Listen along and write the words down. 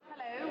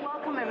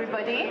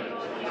everybody.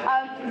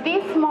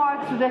 This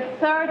marks the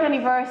third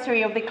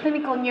anniversary of the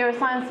Clinical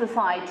Neuroscience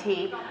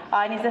Society,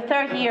 and it's the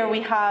third year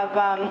we have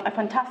a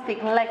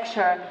fantastic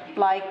lecture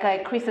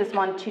like Chris's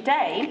one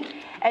today.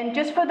 And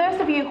just for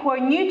those of you who are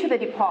new to the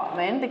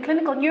department, the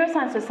Clinical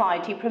Neuroscience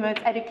Society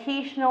promotes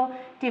educational,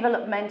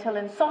 developmental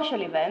and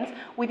social events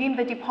within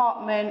the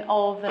department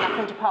of the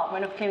National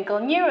Department of Clinical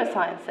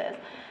Neurosciences.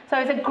 So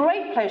it's a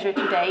great pleasure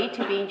today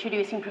to be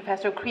introducing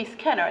Professor Chris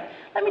Kennard.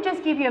 Let me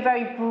just give you a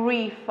very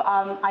brief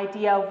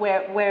idea of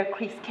where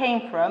Chris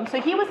came from. So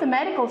he was a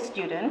medical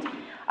student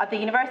at the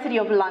University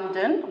of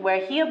London,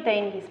 where he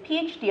obtained his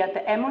PhD at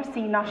the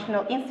MRC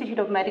National Institute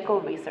of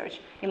Medical Research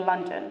in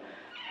London.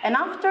 And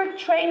after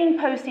training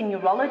post in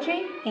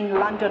neurology in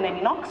London and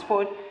in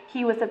Oxford,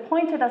 he was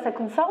appointed as a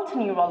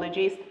consultant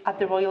neurologist at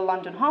the Royal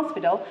London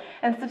Hospital,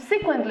 and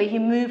subsequently he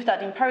moved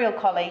at Imperial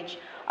College,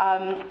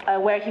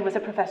 where he was a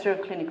professor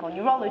of clinical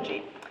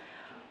neurology.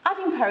 At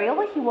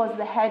Imperial, he was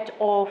the head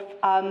of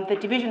the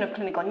Division of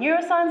Clinical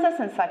Neurosciences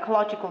and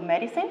Psychological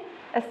Medicine,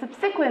 and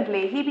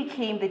subsequently he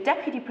became the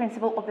deputy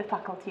principal of the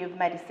Faculty of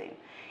Medicine.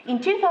 In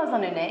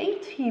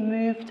 2008, he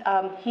moved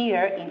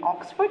here in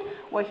Oxford,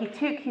 where he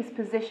took his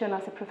position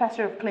as a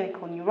professor of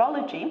clinical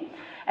neurology,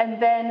 and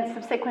then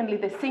subsequently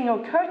the Senior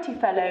Curti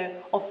Fellow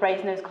of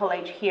Brasenose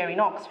College here in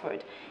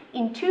Oxford.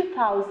 In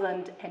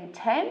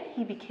 2010,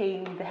 he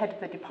became the head of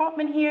the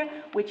department here,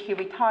 which he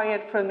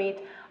retired from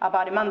it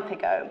about a month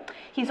ago.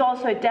 He's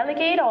also a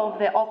delegate of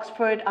the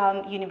Oxford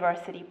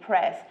University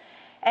Press.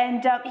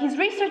 And his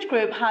research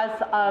group has,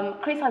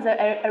 Chris has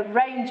a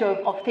range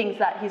of things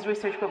that his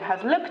research group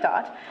has looked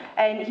at.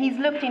 And he's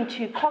looked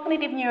into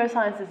cognitive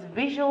neurosciences,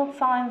 visual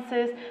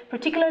sciences,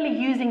 particularly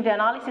using the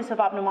analysis of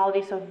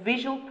abnormalities of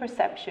visual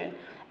perception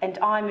and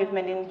eye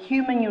movement in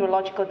human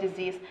neurological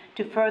disease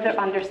to further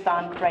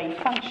understand brain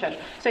function.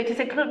 So it is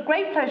a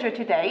great pleasure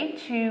today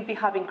to be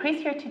having Chris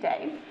here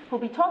today, who'll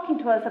be talking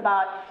to us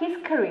about his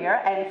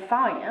career and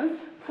science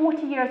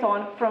 40 years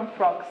on from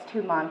frogs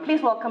to man.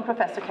 Please welcome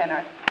Professor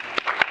Kennard.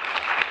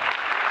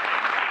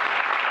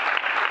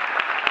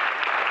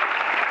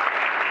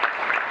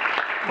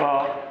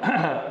 Well,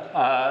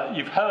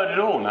 you've heard it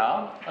all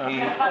now,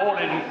 and all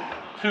in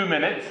 2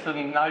 minutes,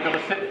 and now you've got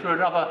to sit through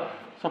another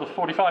sort of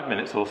 45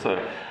 minutes or so.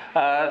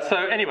 So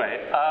anyway,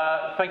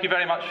 thank you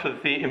very much for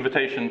the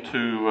invitation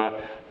to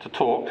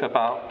talk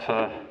about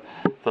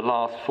the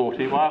last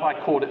 40. Why have I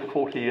called it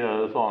 40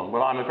 years on?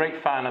 Well, I'm a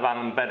great fan of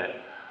Alan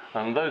Bennett,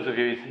 and those of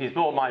you, he's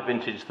more my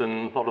vintage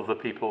than a lot of the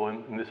people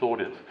in this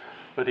audience,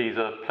 but he's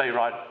a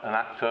playwright, an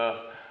actor,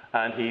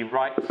 and he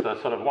writes a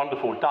sort of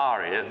wonderful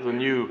diary. The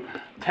new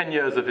 10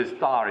 years of his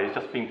diary has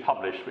just been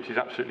published, which is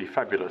absolutely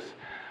fabulous.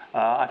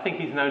 I think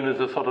he's known as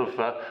a sort of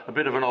a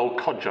bit of an old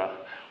codger,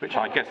 which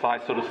I guess I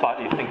sort of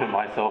slightly think of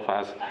myself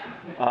as.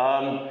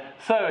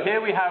 So here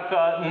we have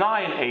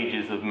 9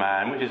 ages of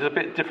man, which is a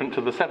bit different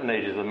to the 7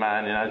 ages of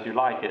man in As You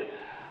Like It.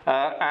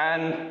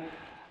 And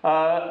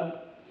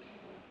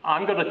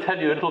I'm going to tell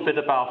you a little bit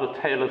about a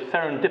tale of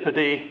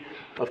serendipity,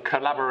 of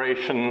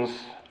collaborations,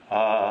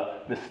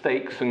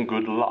 mistakes and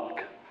good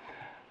luck.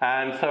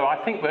 And so I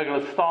think we're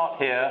going to start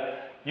here.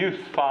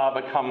 Youth's fire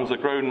becomes a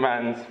grown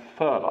man's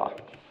fervour.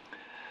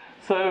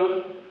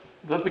 So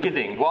the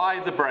beginning,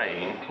 why the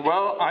brain?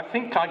 Well, I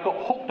think I got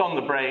hooked on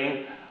the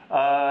brain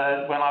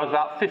when I was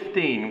about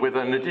 15 with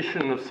an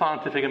edition of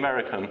Scientific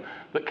American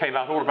that came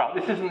out all about,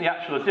 this isn't the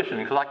actual edition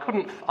because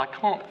I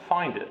can't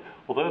find it,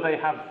 although they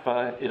have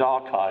it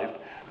archived.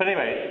 But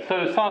anyway,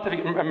 so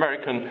Scientific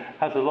American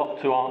has a lot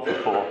to answer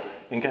for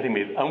in getting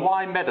me. And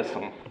why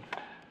medicine?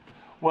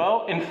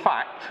 Well, in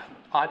fact,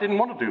 I didn't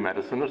want to do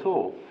medicine at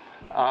all.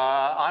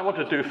 I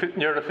wanted to do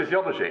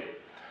neurophysiology.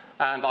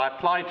 And I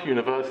applied to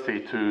university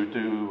to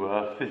do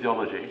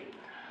physiology.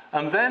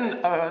 And then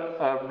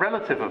a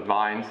relative of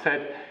mine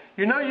said,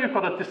 you know, you've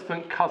got a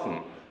distant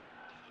cousin,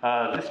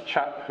 this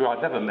chap who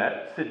I'd never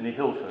met, Sidney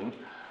Hilton,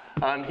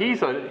 and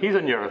he's a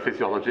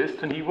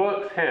neurophysiologist, and he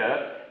works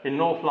here in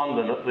North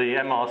London at the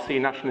MRC,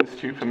 National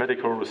Institute for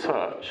Medical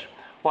Research.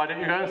 Why don't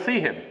you go and see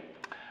him?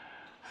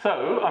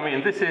 So, I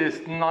mean, this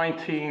is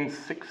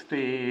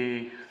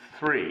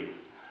 1963.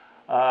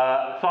 So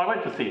I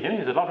went to see him.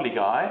 He's a lovely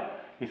guy.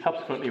 He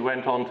subsequently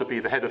went on to be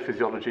the head of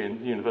physiology in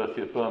the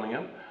University of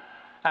Birmingham.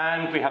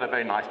 And we had a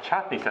very nice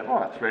chat. And he said, well,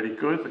 that's really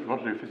good that you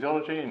want to do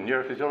physiology and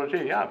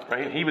neurophysiology. Yeah,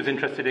 brain. He was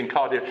interested in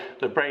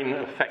the brain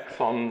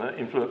effects on,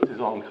 influences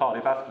on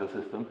cardiovascular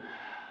system.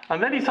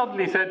 And then he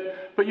suddenly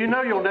said, but you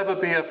know you'll never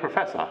be a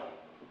professor.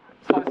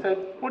 So I said,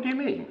 what do you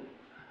mean?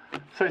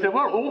 So he said,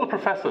 well, all the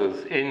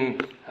professors in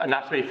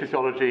anatomy,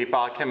 physiology,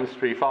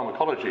 biochemistry,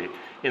 pharmacology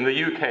in the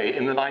UK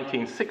in the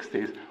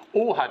 1960s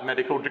all had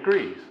medical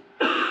degrees.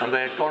 And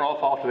they had gone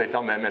off after they'd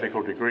done their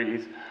medical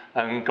degrees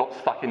and got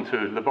stuck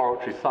into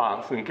laboratory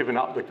science and given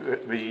up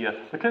the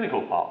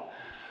clinical part.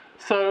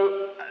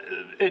 So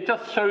it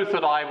just shows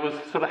that I was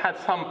sort of had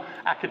some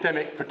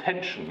academic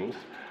pretensions.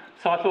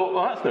 So I thought,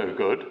 well, that's no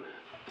good.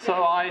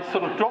 So I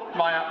sort of dropped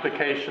my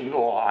application,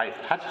 or I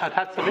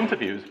had some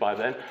interviews by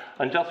then,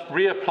 and just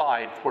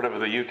reapplied for whatever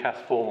the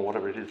UCAS form or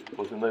whatever it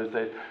was in those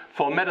days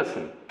for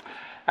medicine.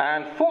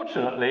 And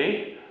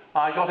fortunately,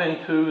 I got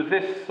into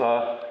this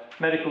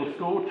medical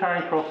school,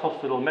 Charing Cross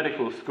Hospital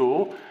Medical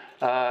School,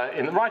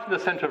 right in the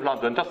centre of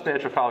London, just near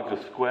Trafalgar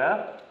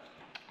Square.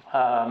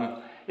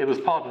 It was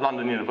part of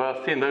London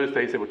University. In those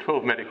days, there were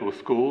 12 medical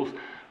schools,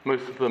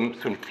 most of them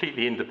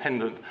completely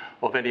independent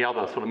of any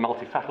other sort of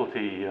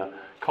multi-faculty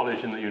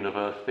college in the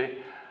university.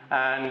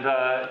 And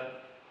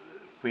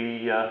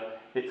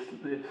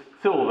it's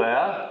still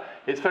there.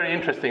 It's very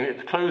interesting.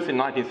 It closed in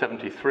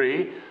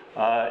 1973.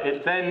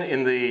 It then,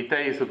 in the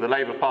days of the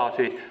Labour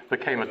Party,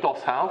 became a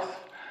DOS house.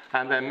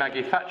 And then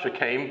Maggie Thatcher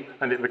came,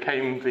 and it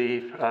became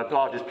the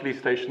largest police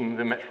station in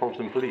the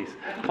Metropolitan Police.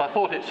 So I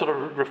thought it sort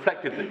of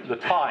reflected the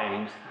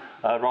times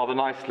rather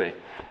nicely.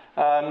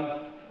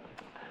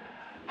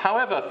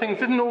 However, things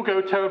didn't all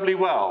go terribly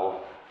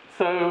well.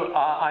 So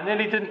I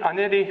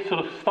nearly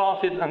sort of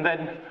started and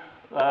then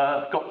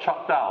got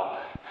chucked out.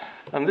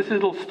 And this is a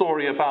little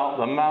story about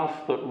the mouse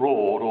that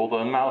roared, or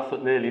the mouse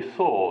that nearly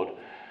soared.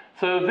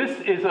 So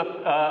this is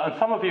and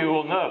some of you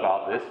will know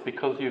about this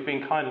because you've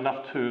been kind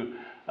enough to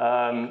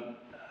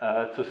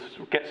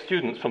get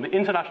students from the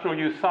International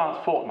Youth Science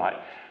Fortnight,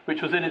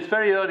 which was in its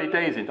very early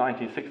days in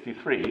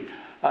 1963,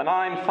 and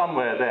I'm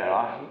somewhere there.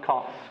 I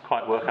can't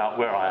quite work out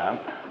where I am,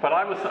 but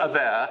I was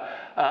there,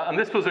 and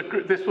this was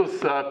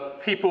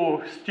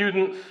people,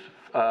 students,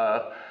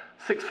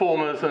 sixth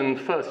formers and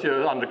first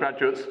year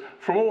undergraduates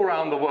from all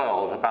around the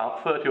world,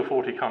 about 30 or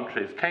 40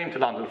 countries, came to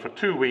London for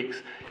 2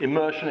 weeks,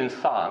 immersion in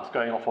science,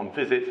 going off on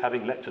visits,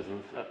 having lectures,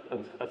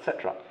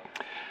 etc.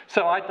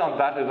 So I'd done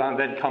that, and I'd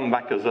then come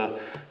back as a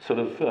sort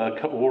of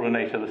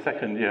coordinator the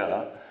second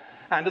year.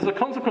 And as a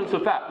consequence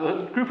of that,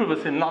 a group of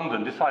us in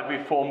London decided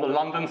we'd form the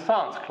London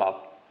Science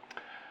Club.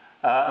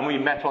 And we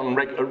met on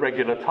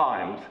regular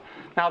times.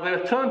 Now,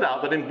 it turned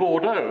out that in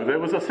Bordeaux, there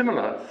was a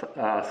similar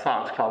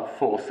science club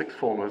for sixth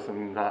formers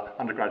and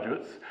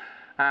undergraduates.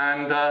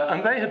 And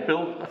they had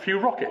built a few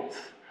rockets.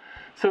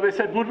 So they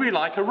said, would we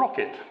like a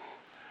rocket?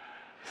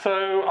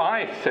 So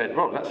I said,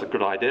 well, that's a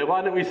good idea.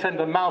 Why don't we send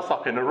a mouse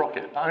up in a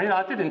rocket? I mean,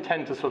 I did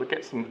intend to sort of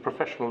get some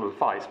professional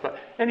advice. But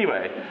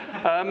anyway,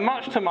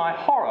 much to my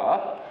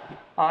horror,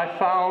 I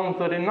found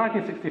that in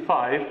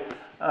 1965,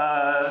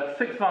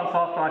 6 months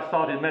after I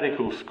started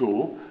medical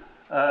school,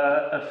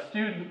 a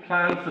student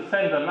plans to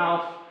send a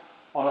mouse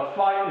on a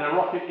flight in a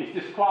rocket is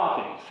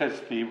disquieting,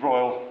 says the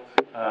Royal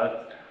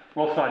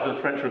Society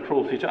of Prevention of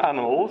Cruelty to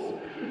Animals.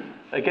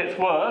 It gets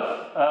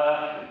worse.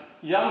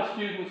 Young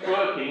students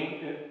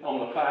working on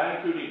the plan,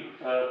 including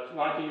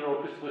 19-year-old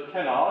Christopher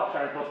Kennard,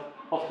 Charing Cross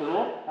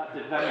Hospital, that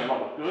did them a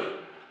lot of good,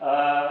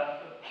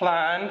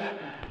 planned,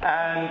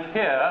 and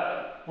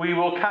here, we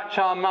will catch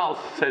our mouse,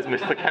 says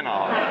Mr.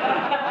 Kennard.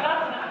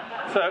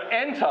 So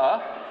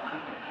enter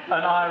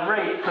an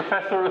irate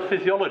professor of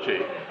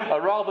physiology,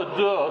 a rather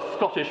dour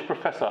Scottish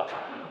professor,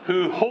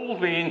 who hauled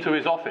me into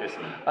his office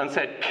and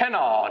said,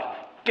 Kennard,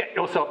 get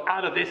yourself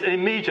out of this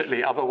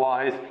immediately,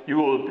 otherwise you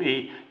will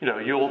be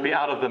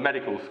out of the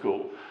medical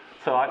school.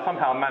 So I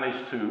somehow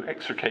managed to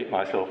extricate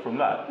myself from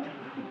that.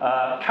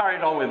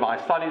 Carried on with my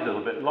studies a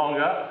little bit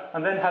longer,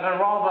 and then had a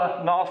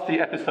rather nasty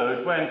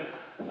episode when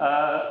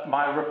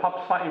my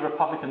slightly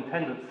Republican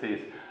tendencies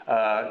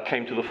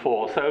came to the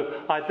fore.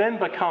 So I then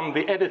become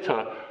the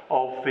editor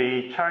of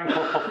the Charing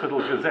Cross Hospital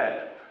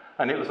Gazette,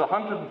 and it was the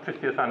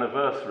 150th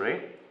anniversary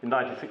in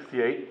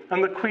 1968,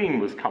 and the Queen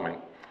was coming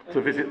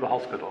to visit the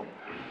hospital.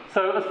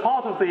 So as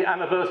part of the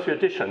anniversary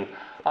edition,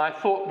 I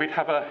thought we'd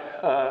have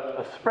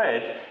a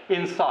spread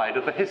inside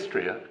of the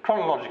history, a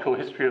chronological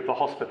history of the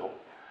hospital.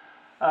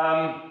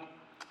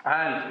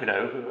 And, you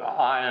know,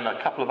 I and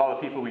a couple of other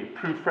people, we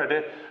proofread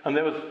it, and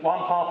there was one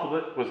half of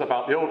it was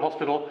about the old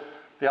hospital,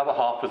 the other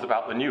half was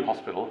about the new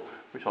hospital,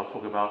 which I'll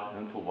talk about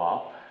in a little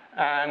while.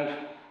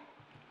 And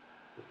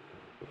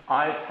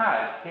I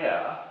had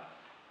here,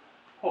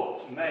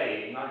 put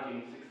May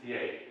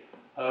 1968,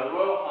 Her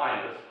Royal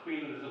Highness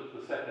Queen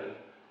Elizabeth II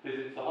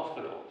visits the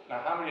hospital.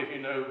 Now, how many of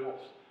you know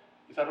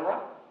is that all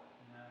right?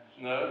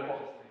 No?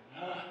 What?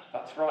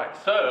 That's right.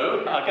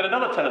 So I get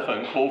another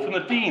telephone call from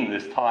the Dean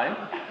this time,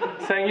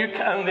 saying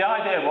and the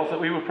idea was that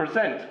we would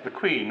present the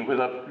Queen with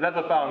a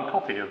leather-bound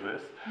copy of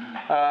this,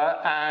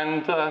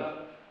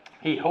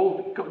 he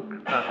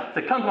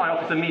said, come to my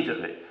office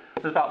immediately.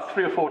 It was about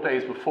 3 or 4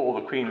 days before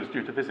the Queen was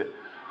due to visit.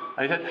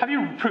 And he said, have you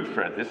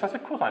proofread this? I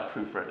said, of course I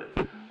proofread it.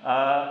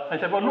 And he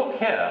said, well, look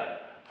here.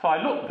 So I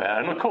looked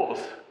there, and of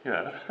course, you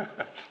know,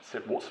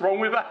 said, what's wrong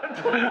with that?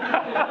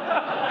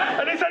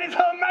 And he said, it's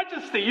Her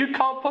Majesty. You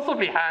can't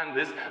possibly hand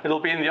this. It'll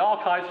be in the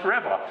archives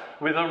forever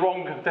with a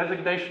wrong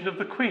designation of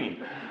the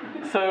Queen.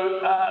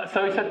 So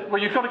he said,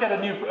 well, you've got to get a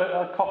new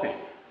copy.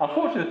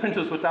 Unfortunately, the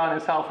printers were down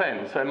in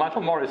Southend, so in my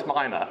little Morris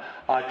Minor,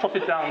 I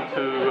trotted down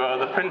to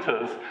the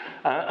printers,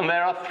 and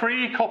there are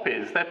 3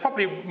 copies. They're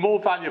probably more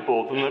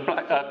valuable than the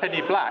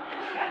penny black,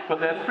 but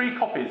there are 3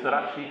 copies that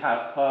actually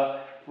have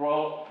Her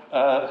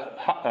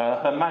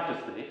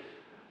Majesty.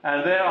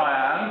 And there I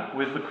am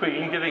with the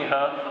Queen giving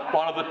her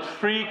one of the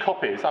 3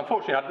 copies.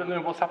 Unfortunately, I don't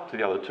know what's happened to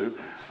the other 2,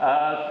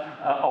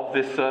 of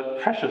this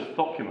precious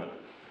document.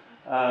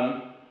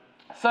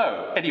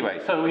 So anyway,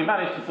 so we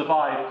managed to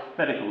survive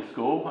medical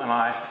school, and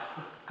I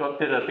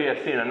did a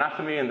BSc in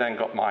anatomy and then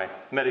got my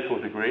medical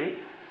degree.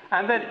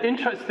 And then,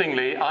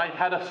 interestingly, I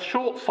had a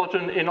short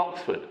sojourn in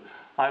Oxford.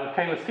 I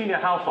became a senior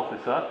house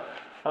officer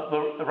at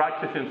the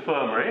Radcliffe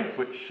Infirmary,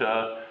 which,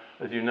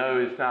 as you know,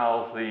 is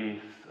now the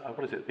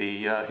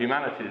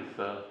humanities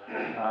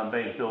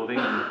main building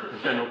in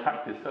general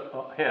practice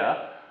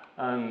here.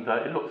 And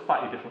it looks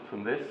slightly different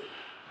from this.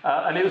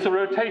 And it was a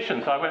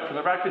rotation, so I went from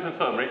the Radcliffe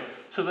Infirmary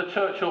to the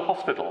Churchill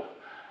Hospital.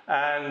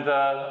 And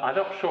I'm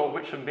not sure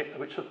which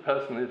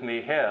person is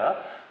me here,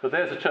 but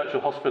there's the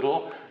Churchill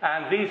Hospital,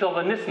 and these are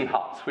the Nissen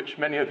huts, which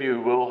many of you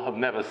will have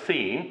never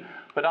seen.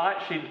 But I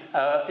actually,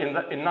 in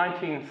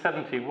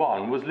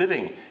 1971, was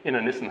living in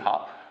a Nissen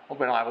hut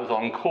when I was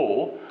on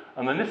call,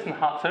 and the Nissen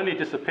huts only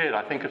disappeared,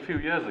 I think, a few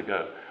years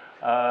ago.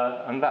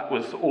 And that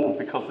was all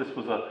because this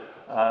was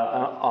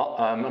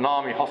an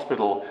army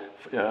hospital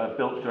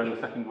built during the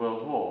Second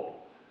World War.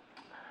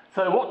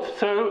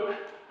 So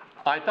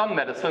I'd done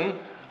medicine.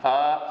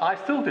 I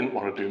still didn't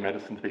want to do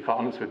medicine, to be quite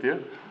honest with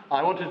you.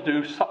 I wanted to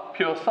do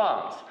pure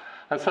science.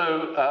 And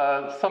so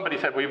somebody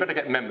said, well, you better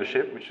get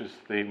membership, which is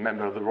the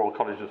member of the Royal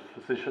College of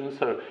Physicians.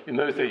 So in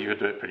those days, you could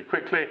do it pretty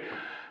quickly.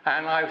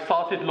 And I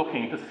started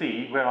looking to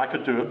see where I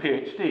could do a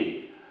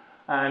PhD.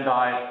 And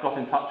I got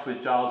in touch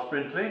with Giles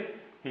Brindley.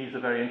 He's a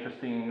very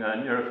interesting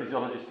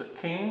neurophysiologist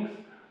at King's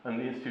and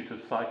the Institute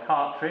of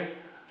Psychiatry,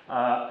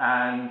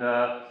 and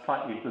a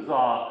slightly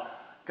bizarre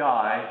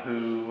guy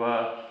who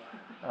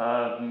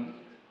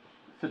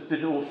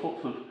did all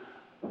sorts of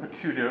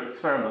peculiar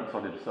experiments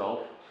on himself.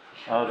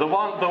 I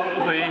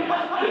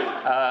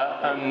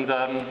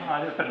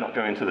better not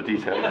go into the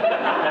details.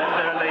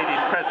 There are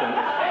ladies present.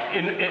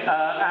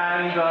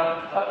 And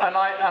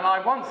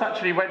I once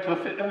actually went to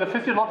the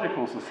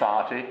Physiological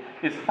Society.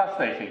 It's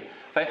fascinating.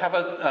 They have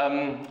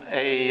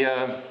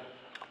a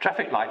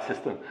traffic light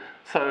system.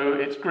 So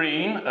it's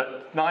green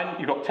at 9,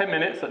 you've got 10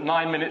 minutes. At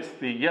 9 minutes,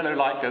 the yellow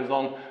light goes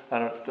on,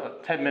 and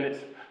at 10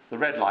 minutes, the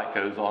red light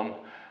goes on.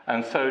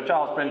 And so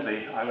Giles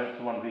Brindley, I went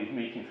to one of these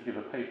meetings to give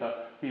a paper.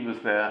 He was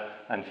there,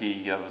 and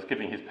he was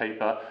giving his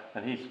paper,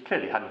 and he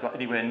clearly hadn't got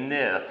anywhere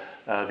near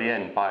the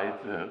end by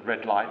the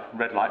red light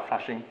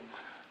flashing.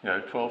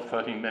 12,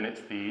 13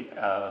 minutes, the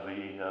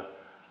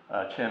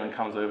chairman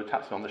comes over,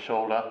 taps him on the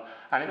shoulder,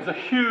 and it was a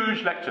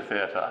huge lecture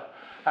theatre.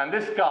 And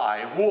this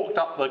guy walked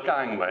up the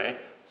gangway,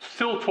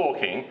 still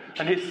talking,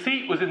 and his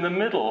seat was in the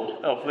middle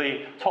of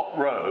the top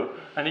row,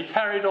 and he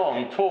carried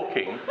on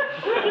talking,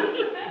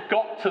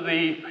 got to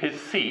his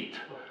seat,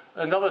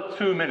 another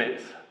 2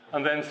 minutes,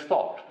 and then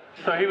stopped.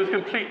 So he was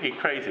completely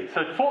crazy.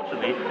 So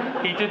fortunately,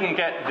 he didn't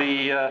get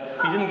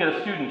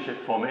a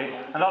studentship for me.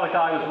 Another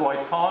guy was Roy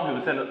Kahn, who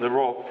was then at the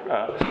Royal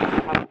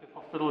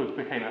Hospital, who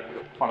became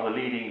one of the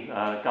leading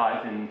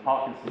guys in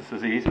Parkinson's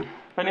disease.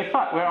 But in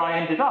fact, where I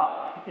ended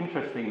up,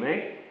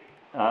 interestingly,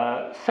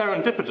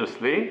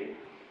 serendipitously,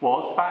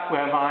 was back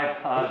where my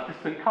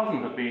distant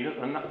cousin had been at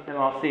the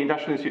NRC,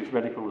 National Institute for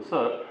Medical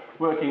Research,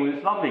 working with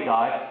this lovely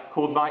guy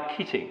called Mike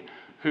Keating,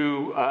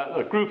 who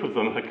a group of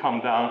them had come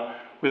down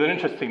with,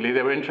 interestingly,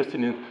 they were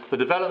interested in the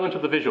development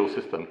of the visual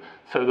system.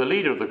 So the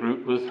leader of the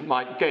group was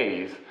Mike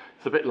Gaze.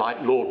 It's a bit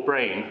like Lord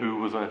Brain, who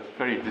was a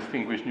very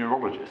distinguished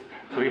neurologist.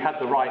 So he had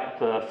the right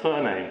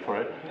surname for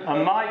it.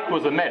 And Mike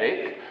was a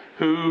medic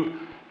who,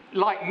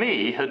 like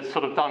me, had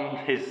sort of done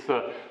his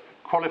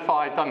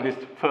done his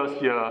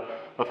first year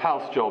of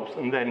house jobs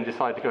and then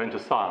decided to go into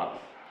science.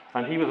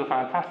 And he was a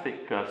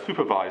fantastic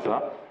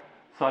supervisor.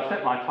 So I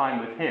spent my time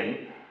with him.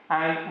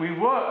 And we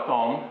worked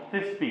on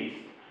this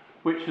beast,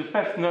 which is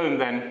best known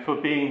then for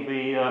being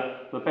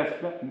the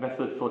best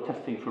method for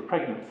testing for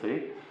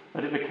pregnancy.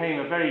 But it became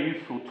a very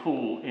useful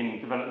tool in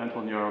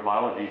developmental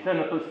neurobiology.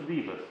 Xenopus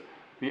laevis,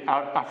 the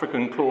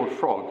African clawed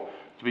frog,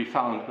 to be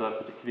found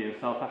particularly in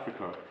South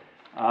Africa.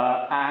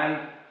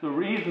 And the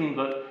reason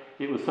that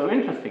it was so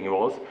interesting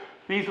was,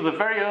 these are the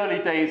very early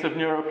days of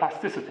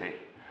neuroplasticity.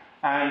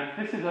 And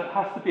this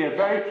has to be a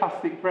very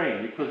plastic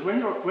brain, because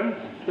when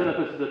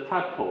Xenopus is a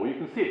tadpole, you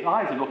can see its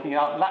eyes are looking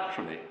out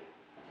laterally.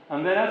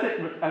 And then as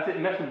it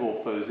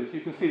metamorphoses,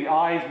 you can see the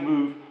eyes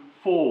move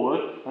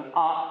forward and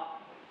up,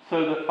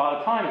 so that by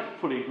the time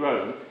it's fully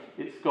grown,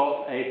 it's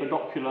got a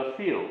binocular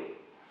field.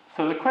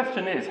 So the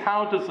question is,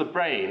 how does the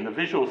brain, the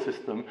visual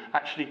system,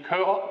 actually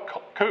cope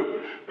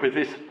with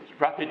this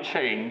rapid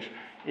change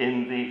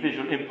in the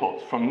visual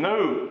inputs from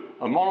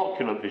a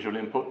monocular visual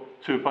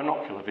input to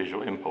binocular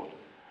visual input?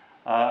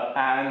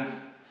 And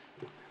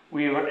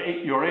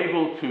you're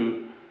able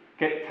to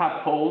get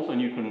tadpoles, and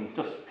you can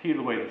just peel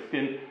away the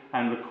skin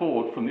and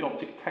record from the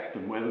optic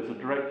tectum, where there's a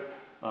direct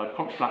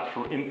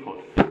contralateral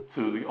input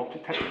to the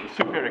optic tectum, the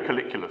superior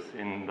colliculus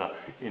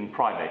in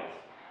primates.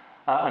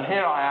 And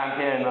here I am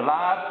here in the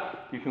lab.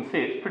 You can see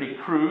it's pretty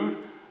crude.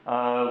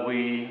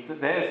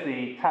 There's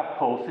the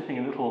tadpole sitting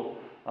in a little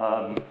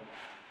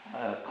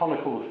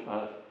conical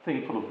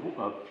thing full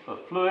of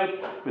fluid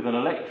with an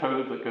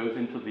electrode that goes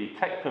into the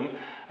tectum,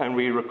 and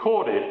we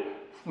recorded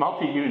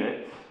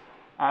multi-units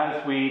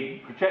as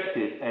we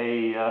projected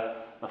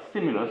a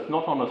stimulus,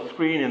 not on a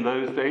screen in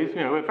those days.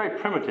 You know, we're very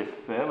primitive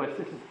there.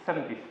 This is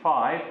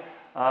 75,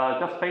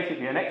 just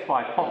basically an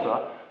XY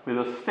plotter with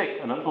a stick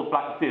and a little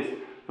black disc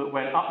that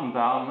went up and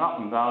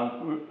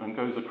down, and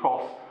goes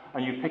across,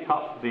 and you pick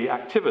up the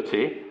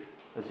activity,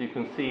 as you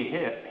can see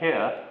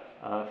here,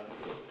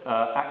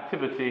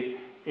 activity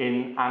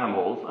in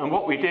animals. And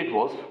what we did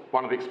was,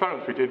 one of the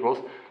experiments we did was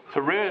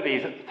to rear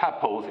these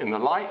tadpoles in the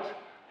light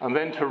and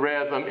then to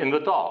rear them in the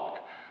dark.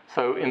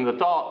 So in the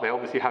dark, they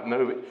obviously have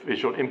no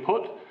visual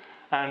input,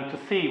 and to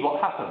see what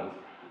happens.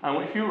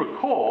 And if you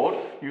record,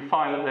 you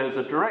find that there's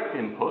a direct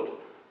input,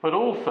 but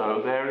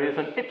also there is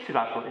an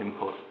ipsilateral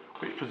input,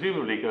 which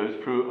presumably goes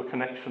through a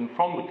connection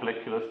from the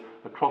colliculus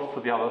across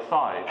to the other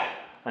side.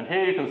 And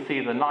here you can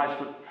see the nice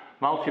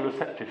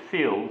multi-receptive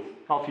fields,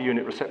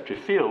 multi-unit receptive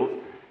fields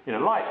in a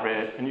light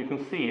reared, and you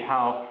can see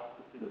how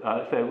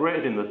if they're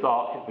reared in the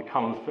dark, it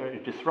becomes very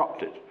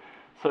disrupted.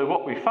 So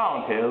what we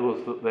found here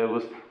was that there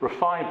was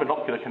refined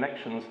binocular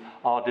connections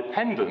are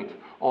dependent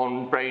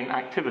on brain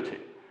activity.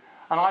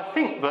 And I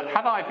think that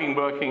had I been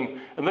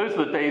working, and those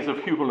are the days of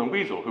Hubel and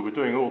Wiesel, who were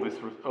doing all this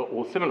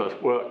or similar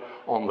work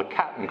on the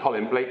cat, and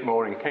Colin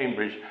Blakemore in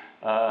Cambridge,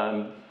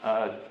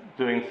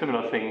 doing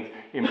similar things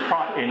in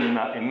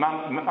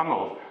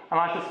mammals. And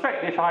I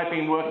suspect if I'd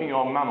been working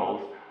on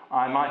mammals,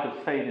 I might have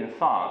stayed in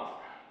science.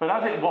 But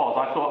as it was,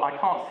 I thought, I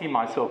can't see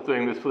myself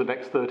doing this for the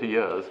next 30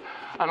 years.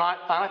 And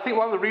I think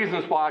one of the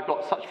reasons why I've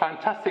got such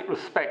fantastic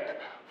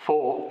respect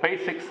for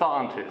basic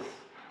scientists,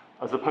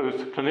 as opposed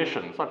to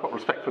clinicians, I've got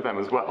respect for them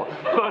as well.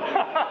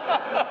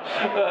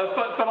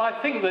 But I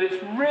think that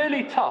it's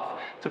really tough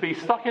to be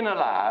stuck in a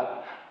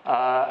lab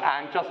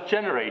and just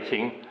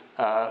generating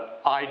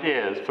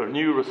ideas for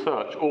new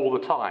research all the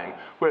time.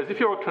 Whereas if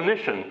you're a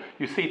clinician,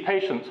 you see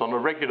patients on a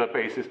regular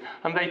basis,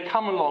 and they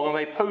come along and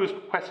they pose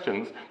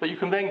questions that you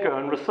can then go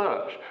and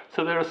research.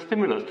 So they're a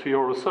stimulus to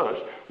your research,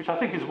 which I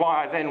think is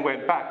why I then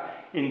went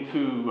back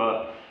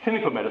into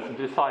clinical medicine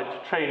to decide to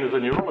train as a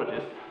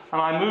neurologist.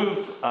 And I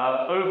moved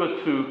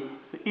over to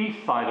the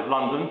east side of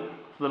London,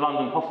 to the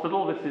London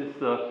Hospital. This is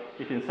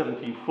it in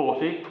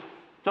 1740.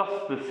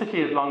 Just the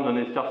City of London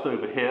is just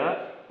over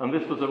here. And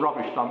this was a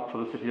rubbish dump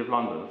for the City of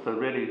London, so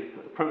really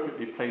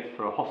appropriately placed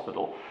for a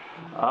hospital.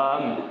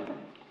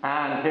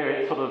 And here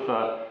it sort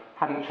of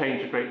hadn't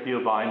changed a great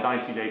deal by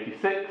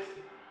 1986.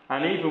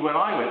 And even when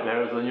I went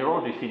there as a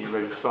neurology senior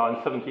registrar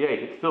in 78,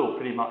 it still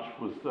pretty much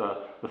was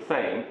the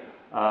same,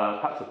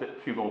 perhaps a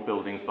few more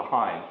buildings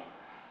behind.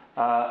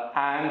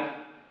 And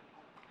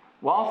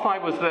whilst I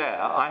was there,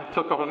 I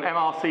took up an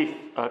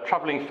MRC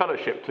travelling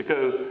fellowship to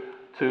go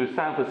to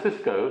San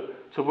Francisco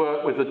to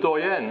work with the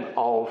doyen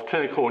of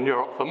clinical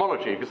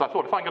neuro-ophthalmology, because I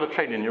thought if I'm going to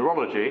train in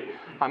neurology,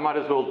 I might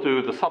as well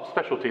do the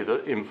subspecialty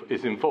that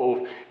is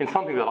involved in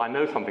something that I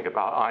know something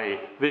about, i.e.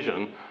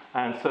 vision,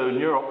 and so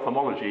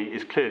neuro-ophthalmology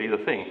is clearly the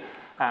thing.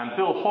 And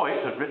Bill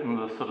Hoyt had written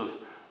the sort of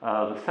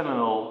the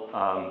seminal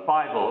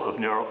Bible of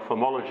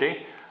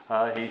neuro-ophthalmology.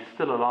 He's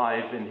still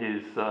alive in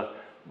his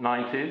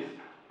 90s,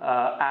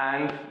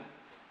 and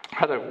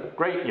had a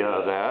great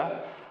year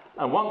there.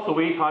 And once a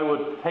week I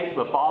would take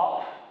the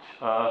BART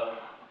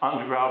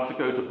underground to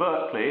go to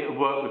Berkeley and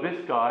work with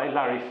this guy,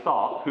 Larry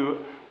Stark, who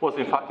was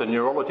in fact a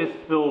neurologist.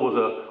 Bill was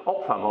an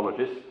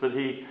ophthalmologist, but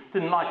he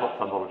didn't like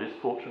ophthalmologists,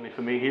 fortunately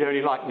for me. He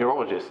only liked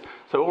neurologists.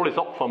 So all his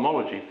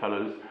ophthalmology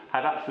fellows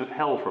had absolute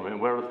hell from him,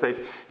 whereas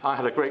I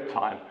had a great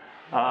time.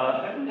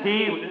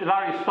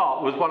 Larry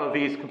Stark was one of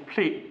these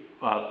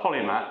complete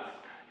polymaths.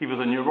 He was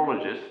a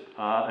neurologist,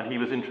 and he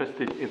was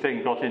interested, he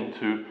then got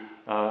into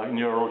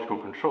neurological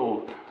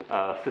control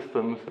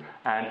systems,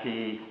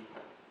 and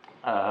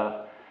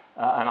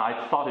and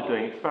I started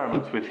doing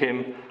experiments with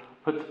him,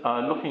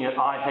 looking at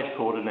eye-head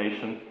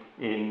coordination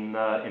in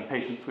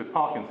patients with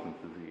Parkinson's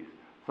disease.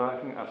 So I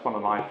think that's one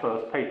of my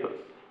first papers.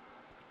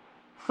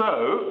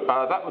 So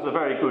that was a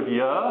very good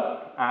year,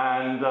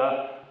 and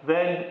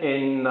then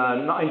in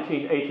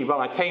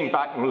 1981 I came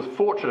back and was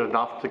fortunate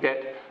enough to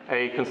get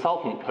a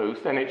consultant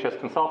post, NHS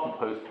consultant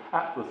post,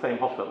 at the same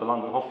hospital, the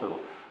London Hospital.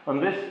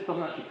 And this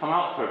doesn't actually come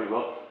out very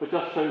well, but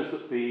just shows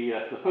that the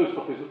post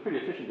office was pretty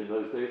efficient in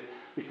those days,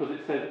 because this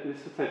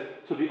says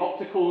to the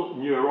optical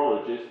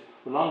neurologist,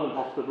 the London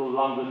Hospital,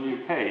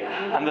 London, UK.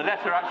 And the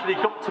letter actually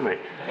got to me.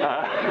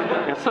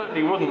 It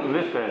certainly wasn't in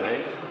this day and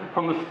age,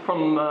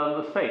 from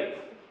the States.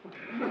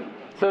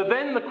 So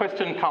then the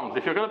question comes,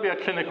 if you're going to be a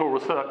clinical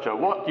researcher,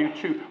 what do you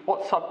choose?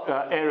 What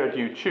area do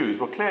you choose?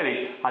 Well,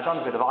 clearly, I'd done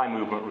a bit of eye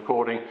movement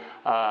recording,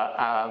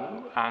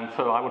 and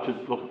so I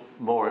wanted to look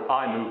more at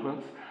eye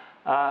movements.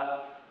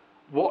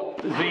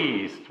 What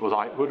disease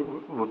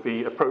would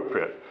be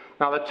appropriate?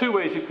 Now, there are two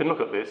ways you can look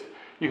at this.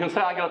 You can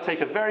say, I'm going to take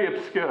a very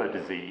obscure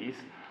disease,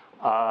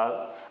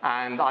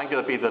 and I'm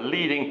going to be the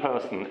leading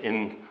person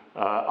in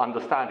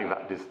understanding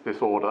that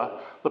disorder.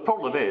 The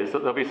problem is that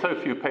there'll be so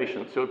few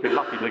patients, you'll be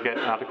lucky to get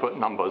adequate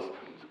numbers.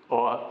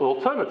 Or the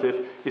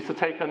alternative is to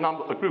take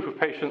a group of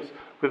patients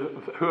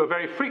who are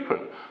very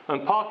frequent.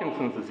 And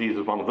Parkinson's disease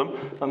is one of them.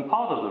 And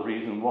part of the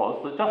reason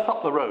was that just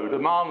up the road, a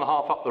mile and a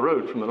half up the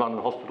road from the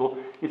London Hospital,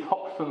 is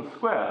Hoxton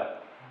Square.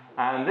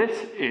 And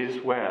this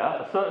is where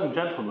a certain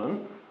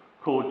gentleman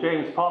called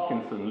James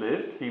Parkinson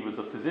lived. He was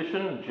a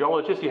physician,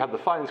 geologist. He had the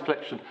finest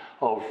collection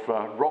of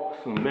rocks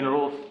and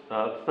minerals,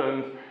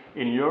 stones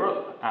in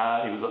Europe.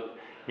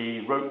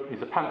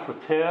 He's a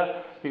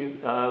pamphleteer. He's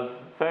a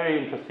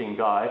very interesting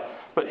guy.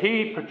 But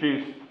he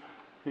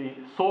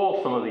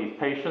saw some of these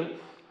patients.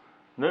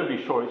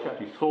 Nobody's sure he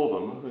actually saw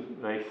them.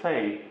 They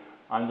say,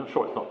 I'm not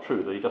sure it's not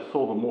true, that he just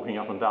saw them walking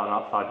up and down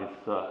outside his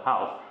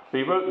house. So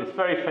he wrote this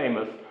very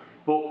famous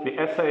book, The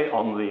Essay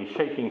on the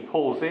Shaking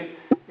Palsy,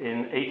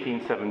 in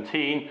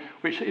 1817,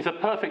 which is a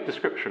perfect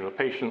description of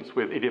patients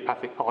with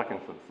idiopathic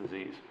Parkinson's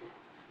disease.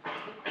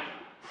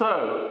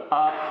 So,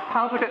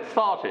 how to get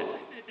started?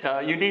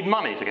 You need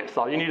money to get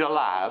started. You need a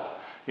lab.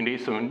 You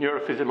need some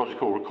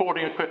neurophysiological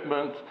recording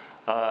equipment,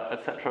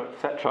 etc.,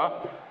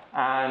 etc.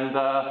 And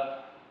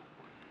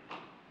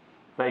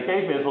they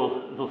gave me a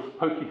little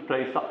pokey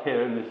place up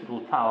here in this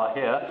little tower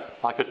here.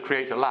 I could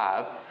create a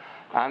lab.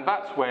 And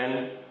that's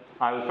when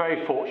I was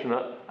very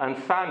fortunate, and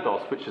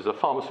Sandoz, which is a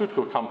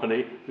pharmaceutical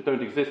company who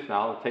don't exist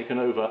now, taken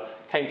over,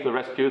 came to the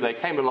rescue. They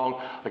came along,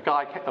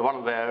 one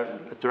of their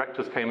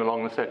directors came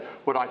along and said,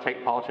 would I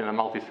take part in a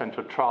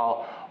multi-center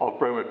trial of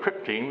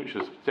bromocriptine, which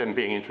was then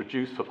being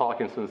introduced for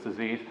Parkinson's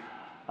disease,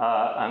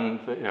 and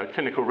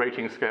clinical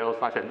rating scales.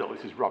 And I said, look,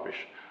 this is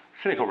rubbish.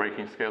 Clinical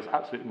rating scales,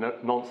 absolute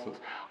nonsense.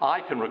 I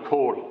can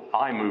record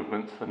eye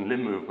movements and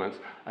limb movements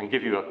and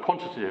give you a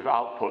quantitative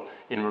output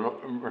in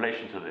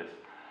relation to this.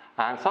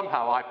 And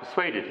somehow I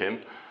persuaded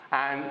him,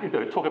 and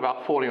talk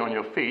about falling on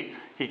your feet.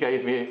 He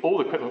gave me all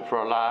the equipment for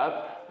a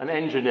lab, an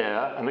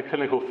engineer, and a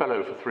clinical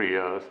fellow for 3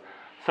 years.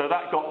 So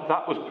that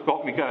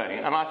got me going.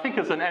 And I think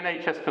as an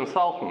NHS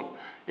consultant,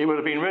 it would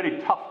have been really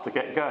tough to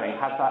get going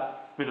had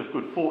that bit of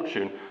good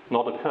fortune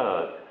not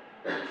occurred.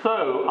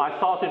 So I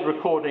started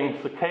recording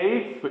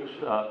saccades, which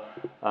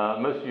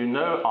most of you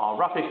know are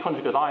rapid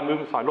conjugate eye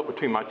movements. I look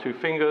between my two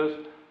fingers.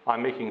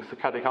 I'm making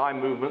saccadic eye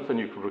movements, and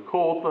you can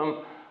record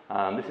them.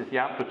 This is the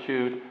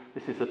amplitude.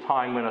 This is the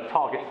time when a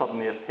target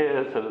suddenly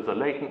appears, so there's a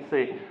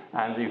latency,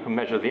 and you can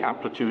measure the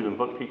amplitude and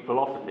peak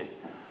velocity.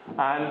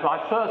 And my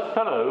first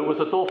fellow was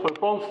Adolfo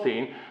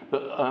Bronstein,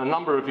 that a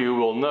number of you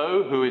will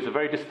know, who is a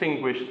very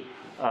distinguished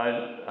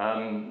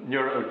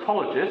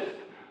neuro-otologist,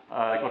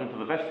 got into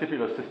the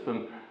vestibular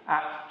system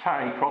at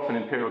Charing Cross and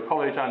Imperial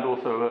College, and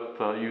also at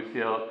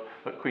UCL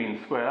at Queen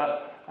Square,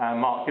 and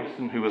Mark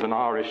Gibson, who was an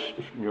Irish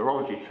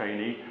neurology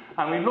trainee.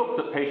 And we looked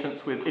at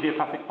patients with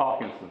idiopathic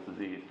Parkinson's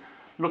disease,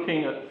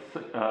 looking at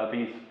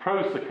these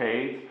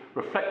pro-saccades,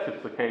 reflexive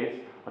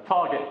saccades. A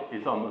target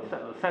is on the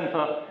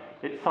center,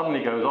 it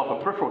suddenly goes off,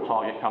 a peripheral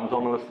target comes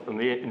on us, and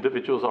the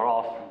individuals are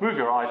asked, move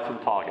your eyes to the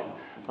target.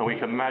 And we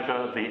can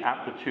measure the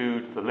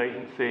amplitude, the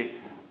latency.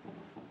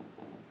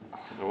 I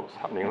don't know what's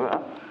happening there.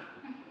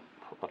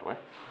 Put that away.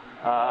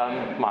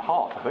 My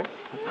heart, I think.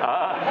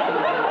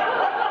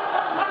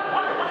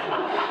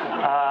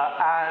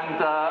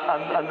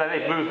 And then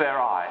they move their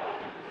eye.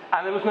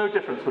 And there was no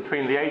difference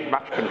between the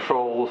age-matched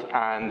controls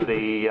and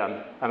the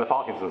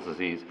Parkinson's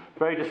disease.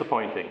 Very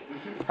disappointing.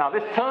 Now,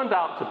 this turned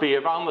out to be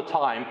around the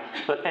time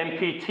that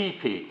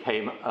MPTP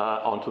came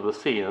onto the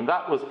scene, and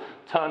that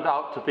turned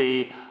out to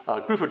be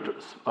a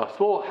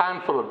small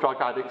handful of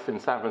drug addicts in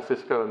San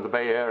Francisco and the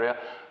Bay Area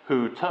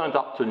who turned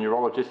up to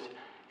neurologists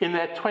in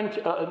their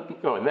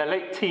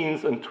late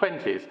teens and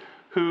 20s,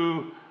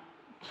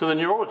 so the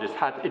neurologist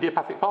had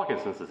idiopathic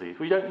Parkinson's disease.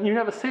 You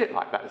never see it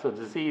like that. It's a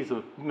disease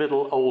of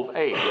middle old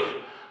age.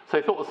 So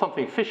they thought there was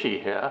something fishy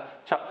here. A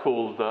chap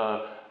called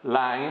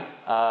Lang,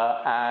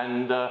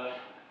 and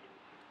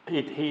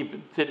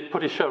he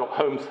put his Sherlock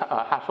Holmes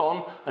hat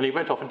on, and he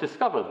went off and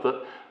discovered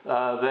that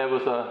there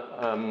was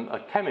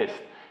a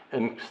chemist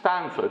in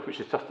Stanford,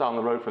 which is just down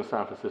the road from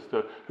San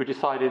Francisco, who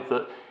decided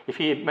that if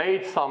he had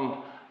made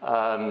some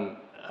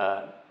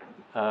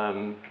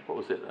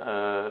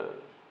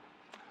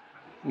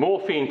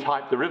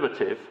morphine-type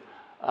derivative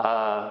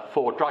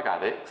for drug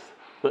addicts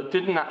that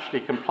didn't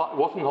actually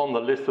wasn't on the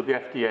list of the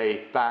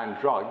FDA banned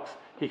drugs,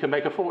 he can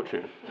make a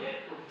fortune.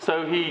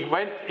 So he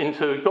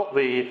got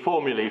the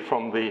formulae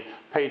from the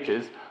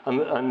pages,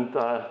 and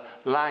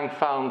Lang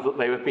found that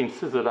they were being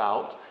scissored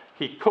out.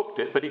 He cooked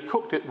it, but he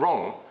cooked it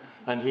wrong,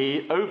 and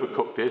he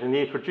overcooked it, and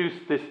he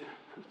produced this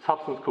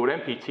substance called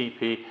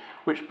MPTP,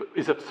 which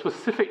is a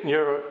specific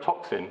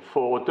neurotoxin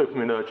for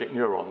dopaminergic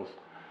neurons.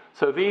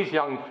 So these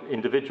young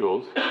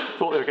individuals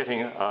thought they were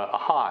getting a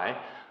high.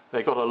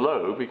 They got a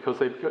low because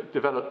they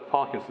developed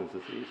Parkinson's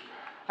disease.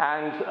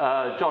 And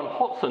John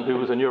Hodson, who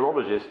was a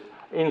neurologist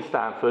in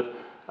Stanford,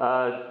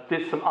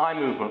 did some eye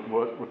movement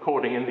work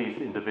recording in these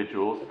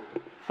individuals.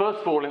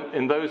 First of all,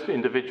 in those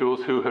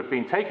individuals who had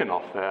been taken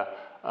off their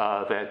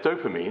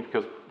dopamine,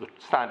 because the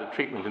standard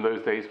treatment in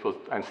those days was,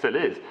 and still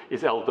is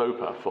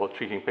L-DOPA for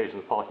treating patients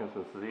with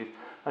Parkinson's disease.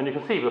 And you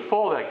can see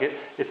before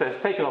if they're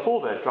taken off all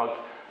their drugs,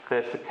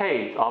 their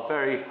saccades are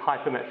very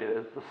hypermetric.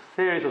 There's a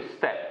series of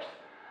steps.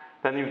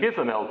 Then you give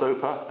them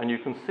L-DOPA, and you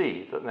can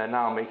see that they're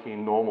now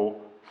making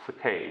normal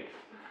saccades.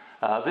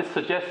 This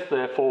suggests,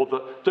 therefore,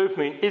 that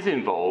dopamine is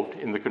involved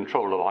in the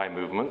control of eye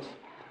movements.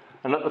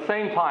 And at the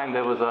same time,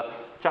 there was a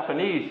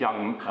Japanese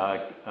young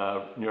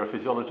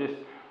neurophysiologist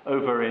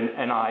over in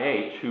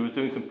NIH who was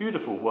doing some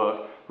beautiful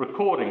work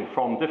recording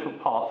from different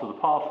parts of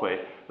the pathway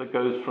that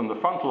goes from the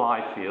frontal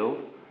eye field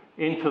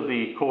into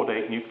the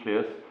caudate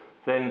nucleus,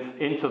 then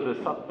into the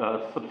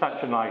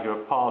substantia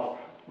nigra pars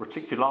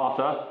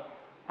reticulata,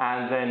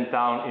 and then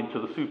down into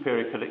the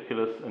superior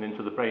colliculus and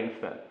into the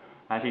brainstem.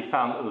 And he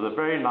found that there was a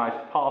very nice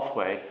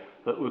pathway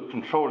that was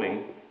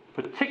controlling,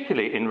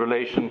 particularly in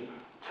relation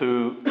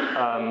to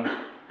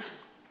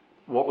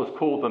what was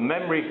called the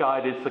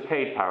memory-guided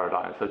saccade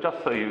paradigm. So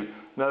just so you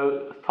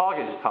know, a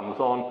target comes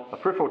on, a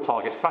peripheral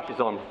target flashes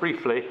on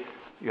briefly,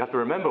 you have to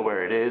remember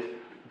where it is,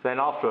 then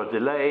after a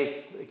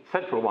delay, the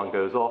central one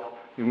goes off,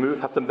 you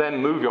have to then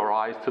move your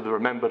eyes to the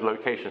remembered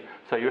location.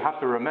 So you have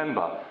to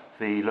remember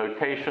the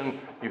location,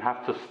 you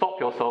have to stop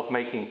yourself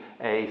making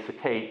a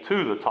saccade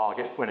to the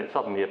target when it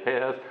suddenly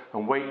appears,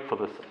 and wait for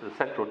the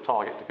central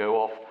target to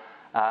go off.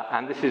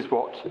 And this is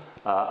what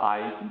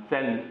I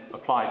then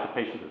applied to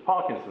patients with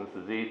Parkinson's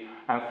disease,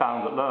 and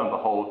found that, lo and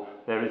behold,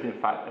 there is in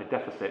fact a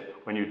deficit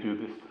when you do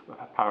this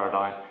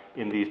paradigm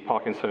in these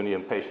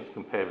Parkinsonian patients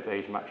compared with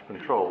age-matched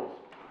controls.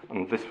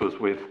 And this was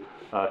with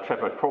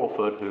Trevor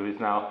Crawford, who is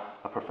now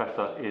a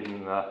professor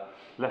in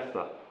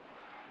Leicester.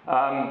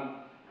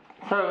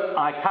 So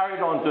I carried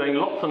on doing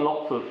lots and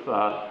lots of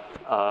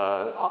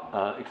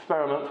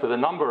experiments with a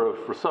number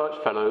of research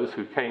fellows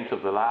who came to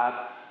the lab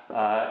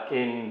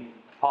in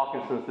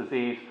Parkinson's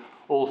disease,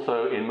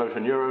 also in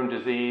motor neuron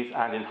disease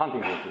and in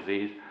Huntington's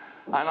disease.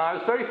 And I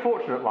was very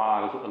fortunate while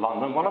I was at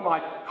London. One of my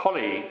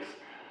colleagues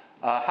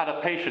had a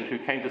patient who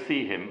came to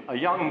see him, a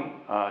young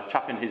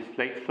chap in his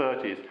late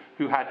 30s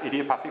who had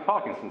idiopathic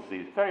Parkinson's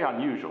disease, very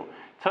unusual.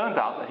 Turned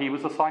out that he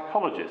was a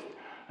psychologist,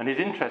 and his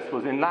interest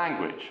was in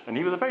language. And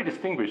he was a very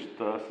distinguished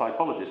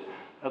psychologist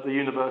at the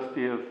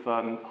University of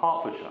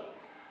Hertfordshire,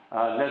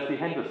 Leslie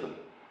Henderson.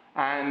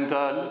 And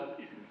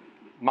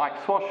Mike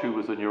Swash, who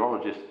was a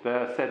neurologist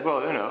there, said,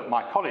 well, you know,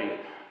 my colleague,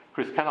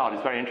 Chris Kennard,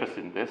 is very interested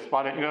in this.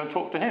 Why don't you go and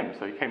talk to him?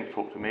 So he came to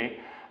talk to me.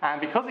 And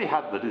because he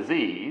had the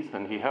disease,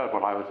 and he heard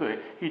what I was doing,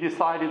 he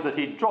decided that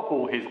he'd drop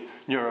all his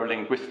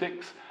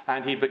neurolinguistics,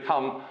 and he'd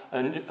become a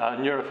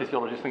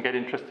neurophysiologist and get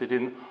interested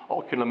in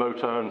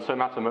oculomotor and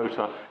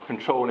somatomotor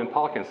control in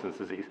Parkinson's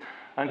disease.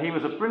 And he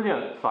was a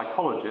brilliant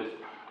psychologist,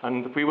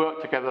 and we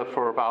worked together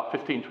for about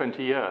 15,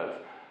 20 years.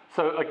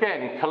 So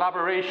again,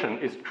 collaboration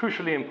is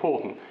crucially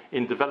important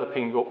in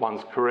developing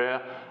one's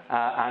career,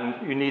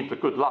 and you need the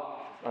good luck,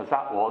 as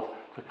that was,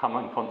 to come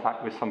in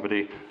contact with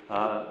somebody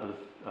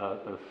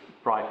as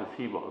bright as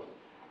he was.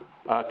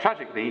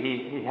 Tragically,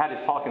 he had his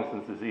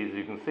Parkinson's disease, as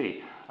you can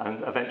see,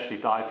 and eventually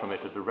died from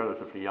it at a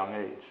relatively young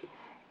age.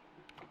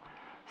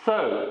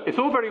 So it's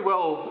all very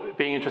well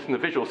being interested in the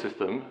visual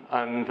system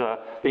and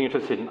being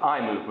interested in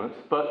eye movements,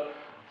 but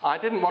I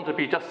didn't want to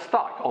be just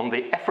stuck on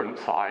the efferent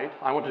side.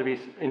 I wanted to be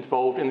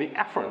involved in the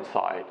afferent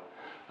side.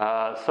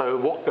 So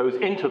what goes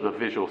into the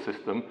visual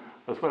system,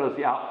 as well as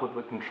the output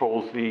that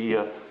controls the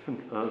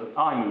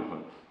eye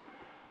movements.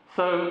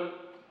 So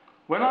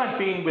when I'd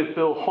been with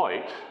Bill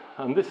Hoyt,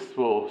 and this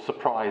will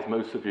surprise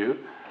most of you,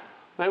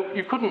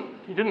 you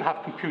didn't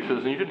have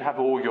computers, and you didn't have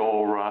all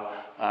your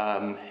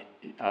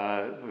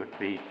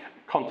the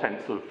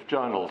contents of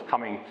journals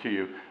coming to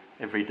you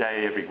every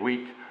day, every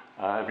week,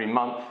 every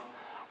month.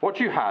 What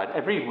you had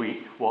every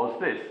week was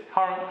this,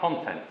 current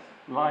contents,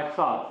 life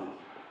sciences.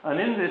 And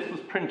in this was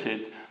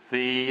printed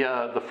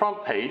the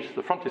front page,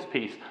 the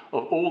frontispiece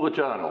of all the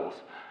journals.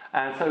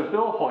 And so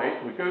Bill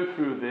Hoyt would go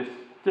through this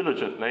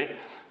diligently,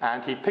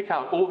 and he'd pick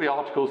out all the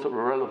articles that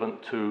were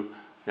relevant to,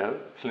 you know,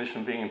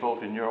 clinician being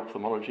involved in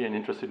neuro-ophthalmology and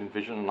interested in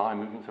vision and eye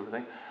movements,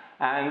 everything.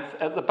 And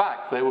at the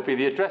back, there would be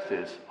the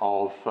addresses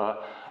of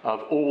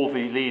all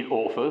the lead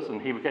authors,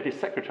 and he would get his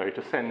secretary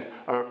to send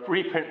a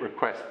reprint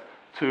request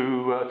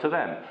to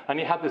them. And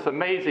he had this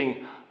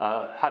amazing,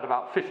 had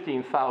about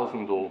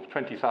 15,000 or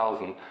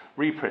 20,000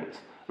 reprints,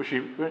 which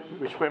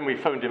when we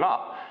phoned him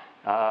up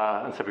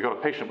and said, we've got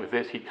a patient with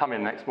this, he'd come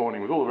in next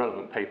morning with all the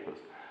relevant papers.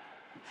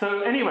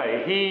 So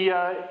anyway,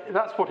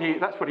 that's what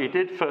he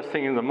did first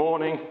thing in the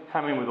morning,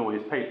 came in with all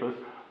his papers.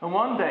 And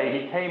one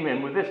day he came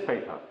in with this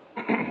paper,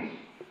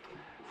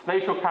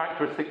 Spatial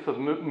Characteristics of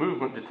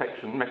Movement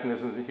Detection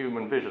Mechanisms in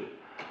Human Vision,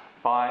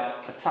 by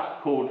a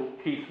chap called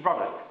Keith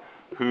Ruddock,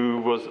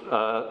 who was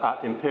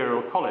at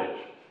Imperial College.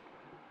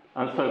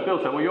 And so Bill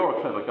said, well, you're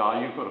a clever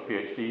guy, you've got a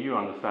PhD, you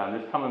understand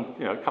this, come and,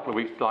 you know, a couple of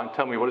weeks down,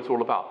 tell me what it's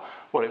all about.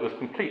 Well, it was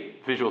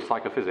complete visual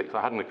psychophysics.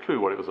 I hadn't a clue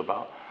what it was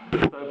about.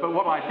 So, but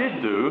what I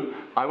did do,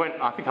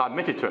 I think I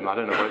admitted to him, I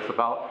don't know what it's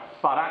about,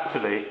 but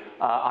actually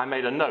I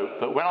made a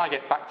note that when I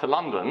get back to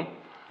London,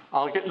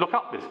 I'll look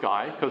up this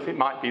guy, because it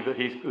might be that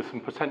there's some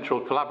potential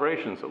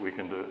collaborations that we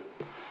can do.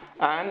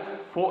 And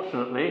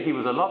fortunately, he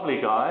was a lovely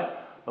guy,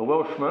 a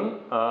Welshman,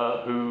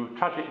 who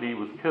tragically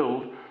was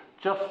killed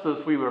just as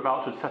we were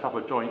about to set up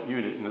a joint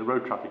unit in a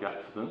road traffic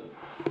accident.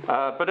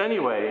 But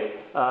anyway,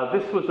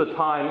 this was the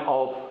time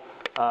of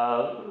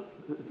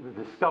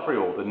the discovery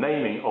or the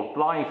naming of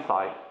blind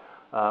sight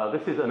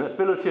This is an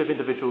ability of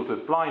individuals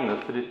with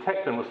blindness to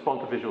detect and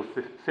respond to visual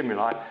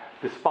stimuli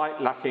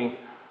despite lacking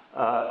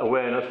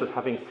awareness of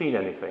having seen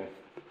anything.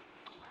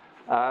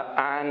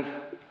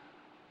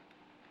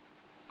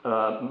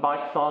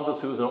 Mike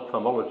Sanders, who was an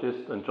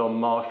ophthalmologist, and John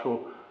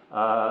Marshall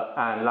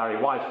and Larry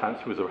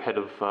Weiskrantz, who was the head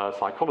of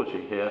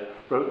psychology here,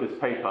 wrote this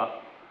paper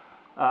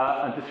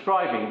and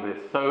describing this.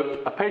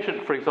 So a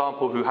patient, for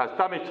example, who has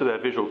damage to their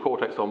visual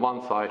cortex on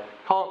one side,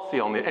 can't see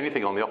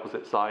anything on the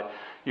opposite side,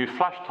 you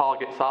flash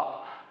targets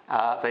up,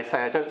 they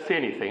say, I don't see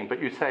anything,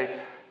 but you say,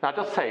 now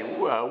just say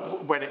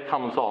when it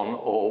comes on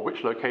or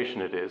which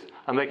location it is,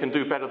 and they can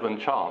do better than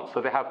chance.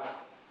 So they have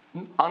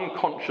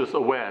unconscious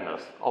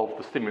awareness of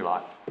the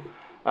stimuli.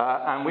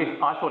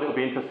 I thought it would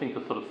be interesting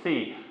to sort of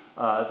see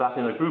that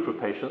in a group of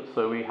patients.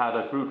 So we had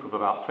a group of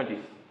about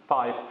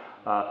 25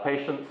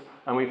 patients,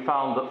 and we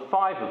found that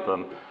 5 of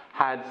them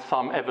had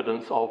some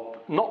evidence of,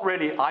 not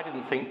really, I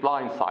didn't think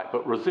blind sight,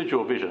 but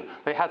residual vision.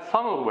 They had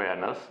some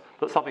awareness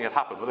that something had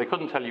happened, but they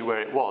couldn't tell you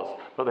where it was,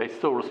 but they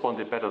still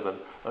responded better than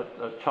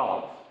at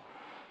chance.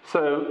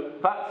 So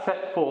that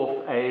set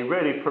forth a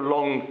really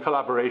prolonged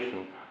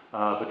collaboration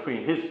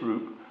between his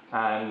group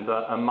and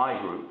my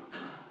group.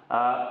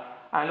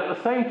 And at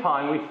the same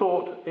time, we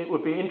thought it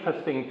would be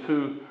interesting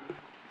to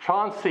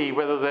try and see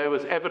whether there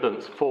was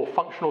evidence for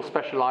functional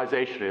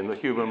specialization in the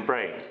human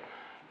brain.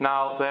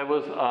 Now, there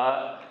was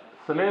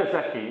Samir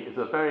Zeki is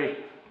a very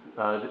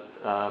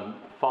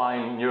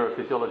fine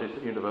neurophysiologist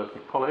at University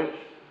College,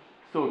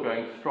 still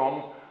going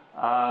strong,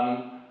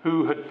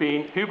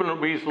 Hubel and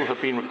Wiesel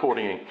have been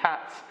recording in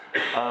cats,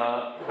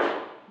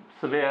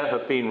 Samir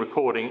have been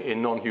recording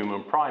in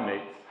non-human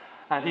primates.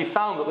 And he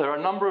found that there are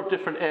a number of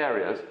different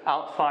areas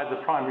outside the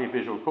primary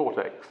visual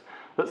cortex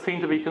that seem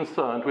to be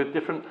concerned with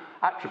different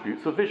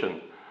attributes of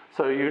vision.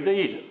 So you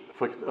need,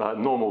 for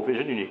normal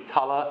vision, you need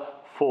color,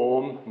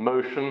 form,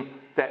 motion,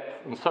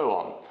 depth, and so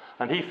on.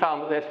 And he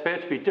found that there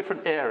appeared to be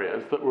different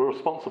areas that were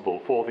responsible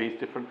for these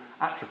different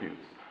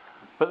attributes.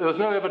 But there was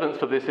no evidence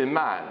for this in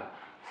man.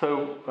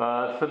 So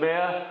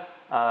Samir,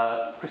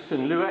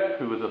 Christian Lueck,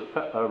 who was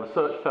a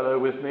research fellow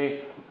with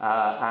me,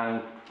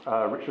 and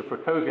Richard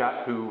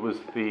Frakowiak, who was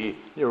the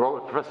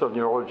professor of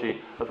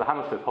neurology at the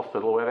Hammersmith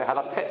Hospital, where they had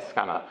a PET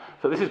scanner.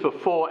 So this is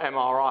before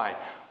MRI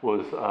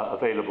was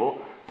available.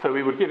 So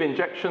we would give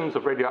injections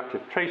of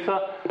radioactive tracer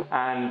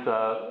and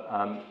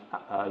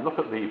look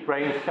at the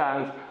brain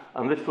scans,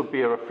 and this would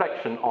be a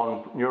reflection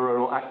on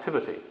neuronal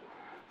activity.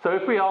 So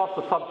if we ask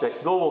the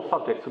subjects, normal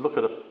subjects, to look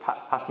at a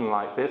pattern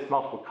like this,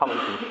 multiple colors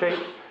and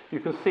shapes, you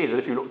can see that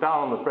if you look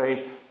down on the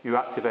brain, you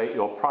activate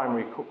your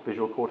primary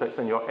visual cortex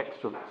and your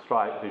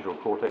extra-striate visual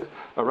cortex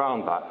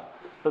around that.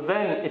 But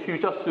then, if you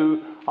just ask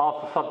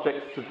the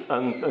subjects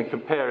and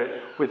compare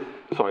it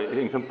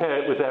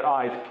with their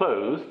eyes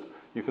closed,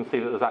 you can see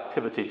that there's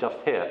activity just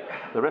here.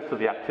 The rest of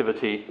the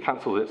activity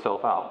cancels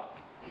itself out.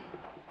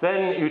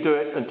 Then you do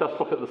it and just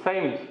look at the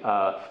same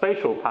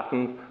spatial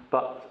pattern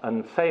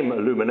and same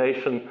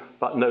illumination,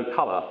 but no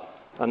color.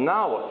 And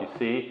now what you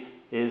see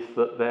is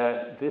that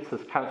this has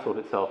cancelled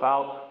itself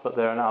out, but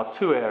there are now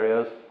 2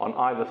 areas on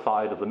either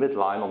side of the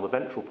midline, on the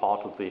ventral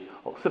part of the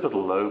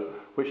occipital lobe,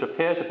 which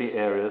appear to be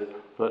areas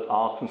that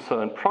are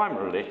concerned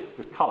primarily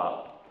with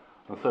colour.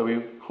 And so we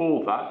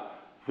call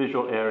that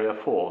visual area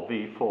 4,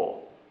 V4.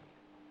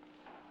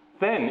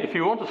 Then, if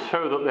you want to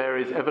show that there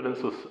is evidence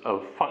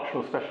of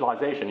functional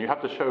specialization, you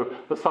have to show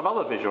that some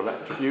other visual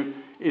attribute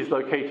is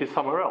located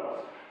somewhere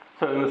else.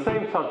 So in the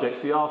same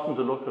subjects, we asked them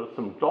to look at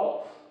some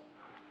dots,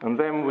 and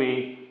then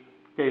we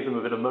gave them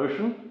a bit of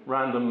motion,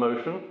 random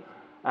motion,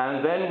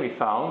 and then we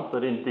found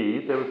that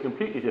indeed there was a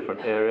completely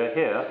different area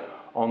here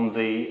on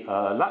the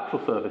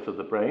lateral surface of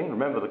the brain.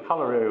 Remember, the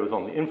color area was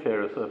on the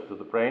inferior surface of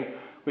the brain,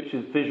 which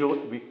was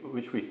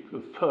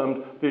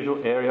termed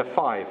visual area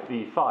 5,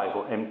 V5,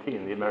 or MT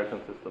in the American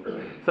system.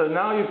 So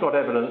now you've got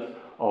evidence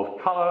of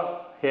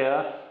color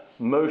here,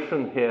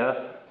 motion here.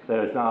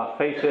 There is now a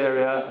face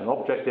area and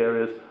object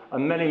areas,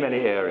 and many,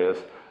 many areas.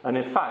 And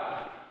in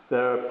fact,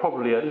 there are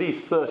probably at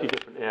least 30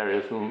 different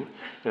areas, and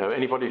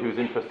anybody who's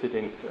interested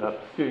in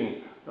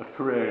pursuing a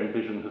career in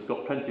vision has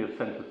got plenty of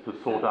centres to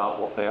sort out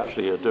what they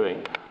actually are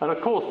doing. And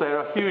of course, there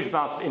are a huge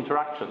amount of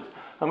interactions.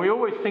 And we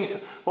always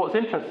think, what's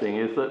interesting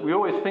is that we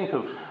always think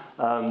of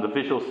the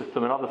visual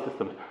system and other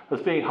systems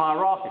as being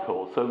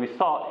hierarchical. So we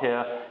start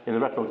here in the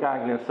retinal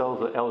ganglion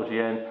cells at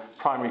LGN,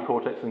 primary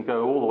cortex, and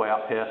go all the way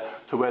up here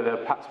to where there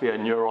perhaps be a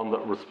neuron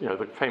that was,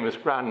 the famous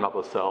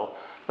grandmother cell.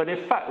 But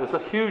in fact, there's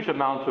a huge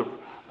amount of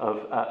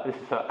this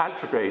is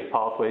antegrade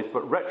pathways,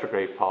 but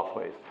retrograde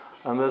pathways.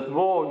 And there's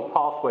more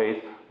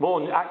pathways, more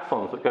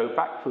axons that go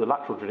back to the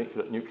lateral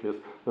geniculate nucleus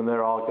than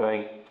there are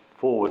going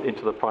forward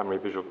into the primary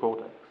visual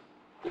cortex.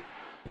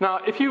 Now,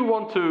 if you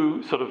want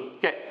to sort of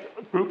get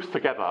groups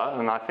together,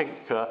 and I think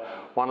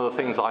one of the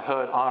things I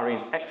heard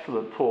Irene's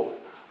excellent talk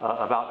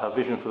about her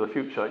vision for the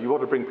future, you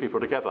want to bring people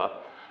together,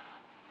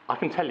 I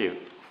can tell you,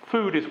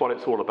 food is what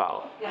it's all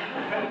about.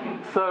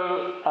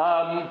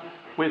 So,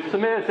 with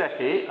Samir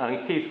Zeki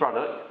and Keith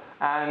Ruddock,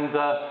 and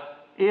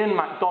Ian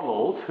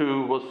MacDonald,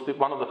 who was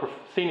one of the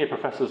senior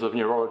professors of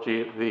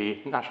neurology at the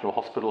National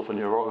Hospital for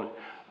Neurology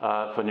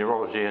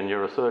and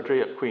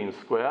Neurosurgery at Queen's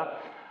Square,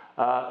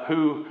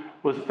 who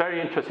was very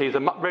interested, he's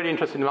really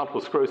interested in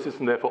multiple sclerosis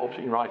and therefore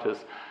optic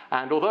neuritis.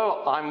 And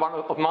although I'm one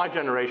of my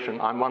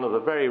generation, I'm one of the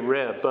very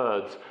rare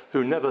birds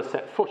who never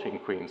set foot in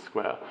Queen's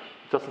Square.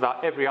 Just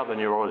about every other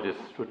neurologist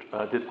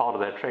did part of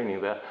their training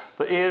there.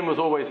 But Ian was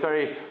always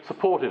very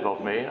supportive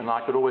of me, and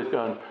I could always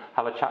go and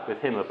have a chat with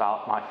him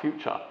about my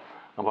future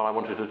and what I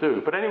wanted to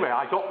do. But anyway,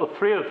 I got the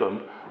three of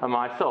them and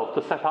myself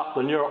to set up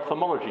the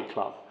Neuro-Ophthalmology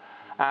Club.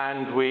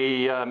 And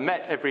we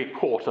met every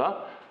quarter,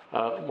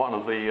 one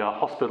of the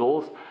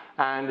hospitals,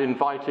 and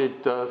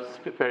invited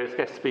various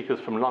guest speakers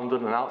from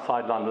London and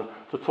outside London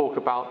to talk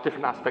about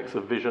different aspects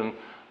of vision,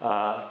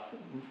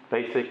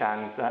 basic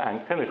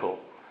and clinical.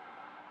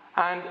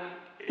 And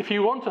if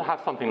you want to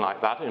have something like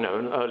that, an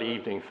early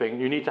evening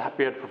thing, you need to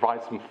be able to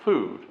provide some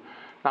food.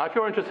 Now, if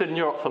you're interested in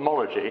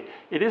neuro-ophthalmology,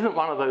 it isn't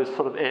one of those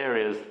sort of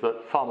areas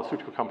that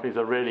pharmaceutical companies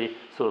are really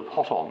sort of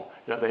hot on.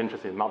 They're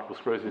interested in multiple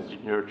sclerosis,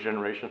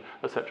 neurodegeneration,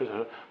 et cetera, et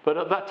cetera. But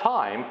at that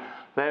time,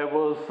 there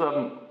was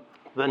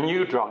the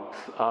new drugs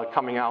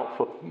coming out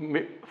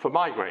for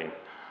migraine.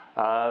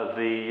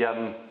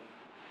 I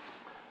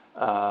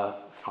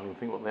can't even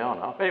think what they are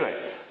now.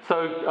 Anyway, so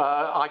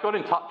I got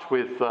in touch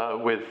with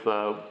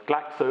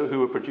Glaxo, who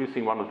were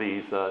producing one of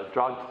these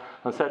drugs,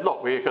 and said,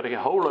 look, we're going to get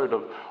a whole load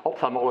of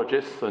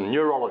ophthalmologists and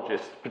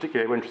neurologists,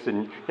 particularly we're interested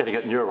in getting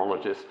at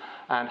neurologists,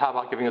 and how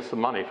about giving us some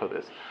money for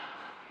this?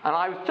 And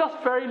I was just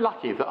very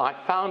lucky that I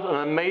found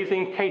an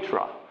amazing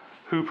caterer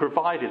who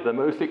provided the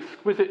most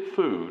exquisite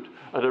food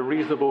at a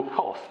reasonable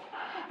cost.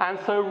 And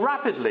so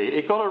rapidly,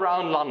 it got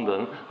around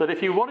London that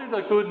if you wanted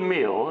a good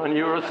meal and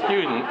you were a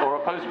student or a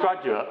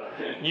postgraduate,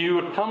 you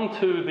would come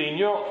to the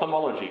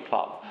Neuro-Ophthalmology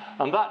Club.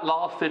 And that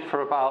lasted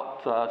for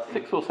about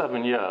 6 or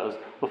 7 years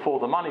before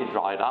the money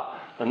dried up,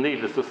 and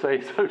needless to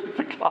say, so did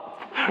the club.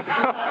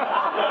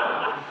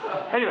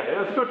 Anyway, it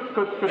was a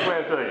good way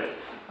of doing it.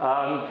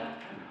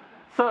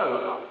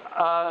 So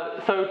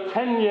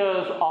 10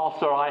 years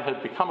after I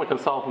had become a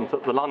consultant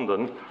at the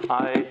London,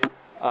 I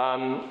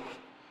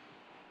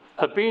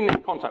had been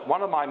in contact.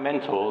 One of my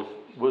mentors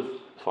was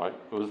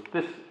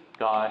this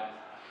guy,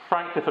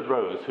 Frank Clifford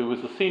Rose, who was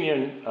a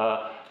senior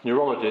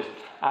neurologist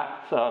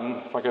at,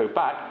 if I go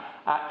back,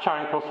 at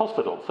Charing Cross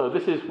Hospital. So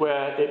this is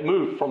where it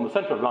moved from the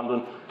centre of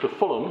London to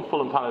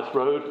Fulham Palace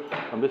Road,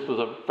 and this was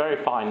a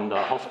very fine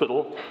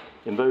hospital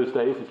in those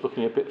days. It's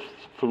looking a bit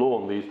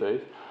forlorn these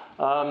days.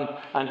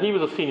 And he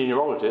was a senior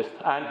neurologist,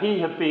 and he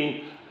had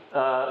been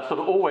sort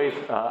of always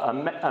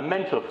a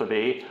mentor for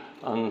me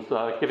and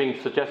giving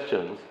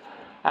suggestions.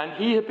 And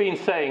he had been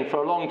saying for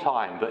a long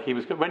time that he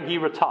was, when he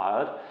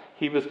retired,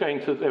 they were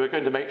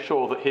going to make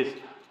sure that his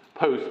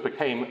post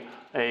became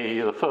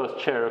the first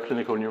chair of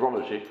clinical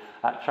neurology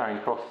at Charing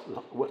Cross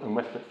and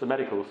Westminster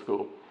Medical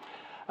School.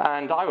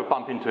 And I would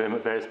bump into him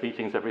at various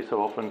meetings every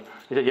so often.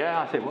 He said, yeah,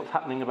 I said, what's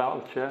happening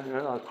about the chair?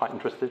 I was quite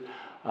interested.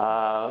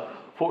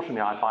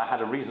 Fortunately, I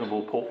had a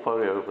reasonable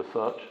portfolio of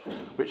research,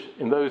 which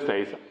in those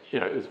days,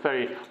 it was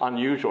very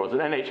unusual as an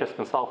NHS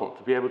consultant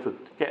to be able to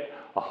get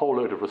a whole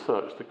load of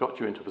research that got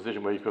you into a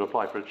position where you could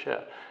apply for a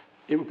chair.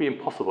 It would be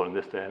impossible in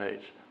this day and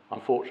age,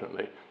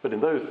 unfortunately. But in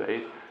those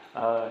days,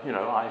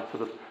 I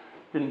sort of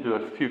didn't do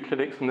a few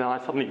clinics, and then I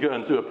suddenly go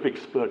and do a big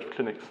spurge of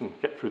clinics and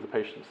get through the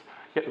patients,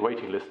 get the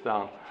waiting list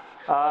down.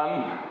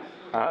 But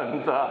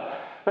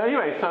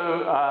anyway,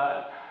 so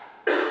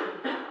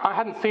I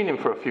hadn't seen him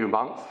for a few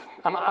months,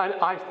 and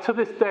I to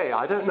this day,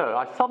 I don't know,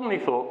 I suddenly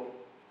thought,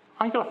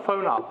 I'm going to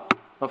phone up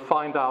and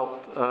find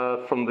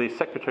out from the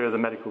secretary of the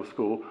medical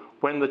school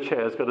when the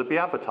chair is going to be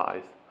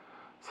advertised.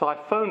 So I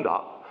phoned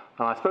up,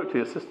 and I spoke to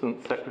the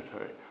assistant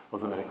secretary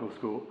of the medical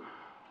school,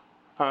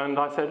 and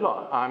I said,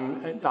 look,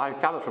 I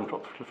gathered from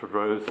Dr. Clifford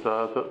Rose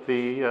that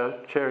the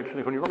chair in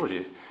clinical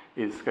neurology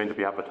is going to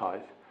be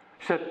advertised.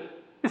 She said,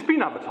 it's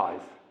been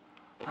advertised.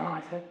 And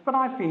I said, but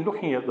I've been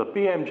looking at the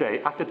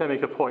BMJ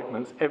academic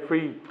appointments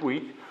every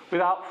week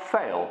without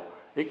fail.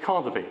 It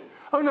can't have been.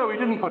 Oh, no, we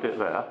didn't put it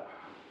there.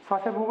 So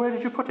I said, well, where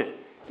did you put it?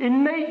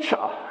 In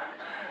Nature,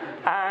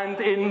 and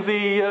in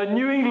the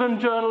New England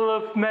Journal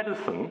of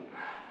Medicine,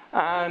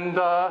 and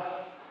the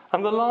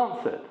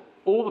Lancet.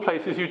 All the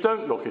places you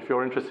don't look if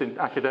you're interested in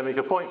academic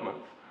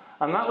appointments.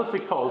 And that was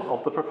because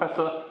of the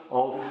professor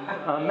of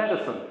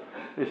medicine,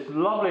 this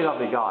lovely,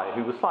 lovely guy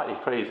who was slightly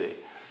crazy.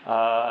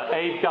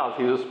 Abe Guz,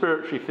 he was a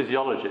respiratory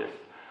physiologist,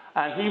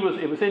 and it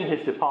was in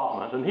his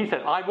department, and he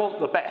said, I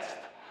want the best,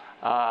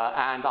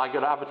 and I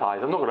got to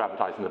advertise. I'm not going to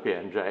advertise in the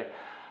BMJ.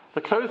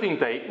 The closing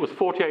date was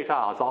 48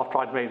 hours after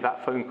I'd made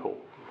that phone call.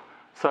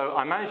 So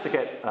I managed to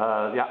get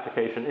the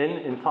application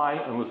in time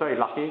and was very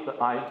lucky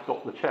that I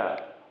got the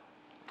chair.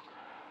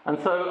 And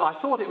so I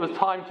thought it was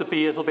time to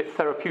be a little bit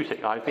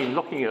therapeutic. I've been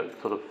looking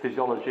at sort of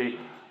physiology.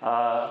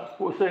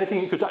 Was there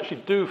anything you could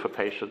actually do for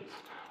patients?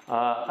 And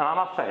I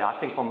must say, I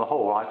think on the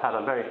whole, I've had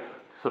a very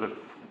sort of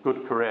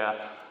good career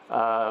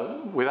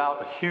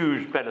without a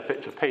huge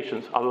benefit to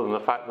patients other than the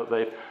fact that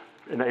they've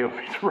enabled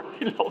me to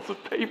write lots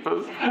of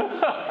papers.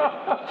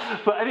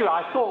 But anyway,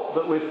 I thought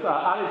that with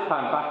Alice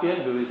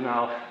Van who is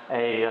now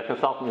a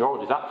consultant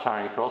neurologist at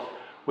Charing Cross,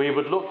 we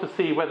would look to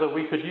see whether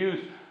we could use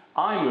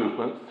eye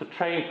movements to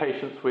train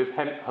patients with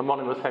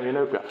homonymous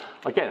hemianopia.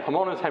 Again,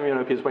 homonymous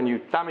hemianopia is when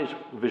you damage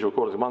the visual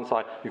cortex on one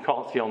side, you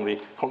can't see on the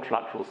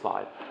contralateral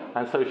side.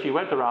 And so she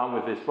went around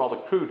with this rather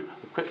crude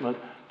equipment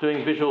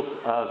doing visual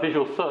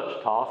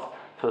search tasks.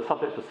 So the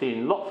subjects were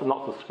seeing lots and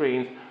lots of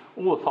screens.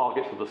 All the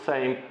targets are the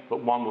same,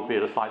 but one would be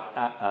at a slight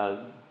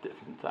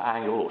different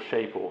angle or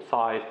shape or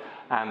size,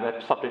 and the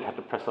subject had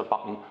to press a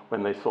button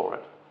when they saw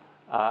it.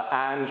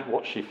 And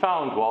what she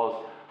found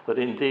was that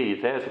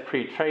indeed there's a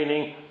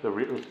pre-training, the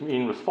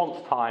mean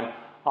response time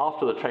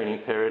after the training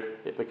period,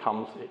 it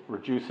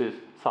reduces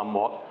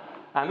somewhat.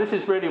 And this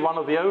is really one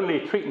of the only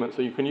treatments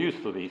that you can use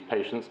for these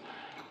patients.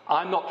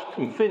 I'm not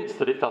convinced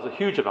that it does a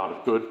huge amount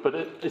of good, but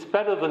it's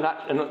better than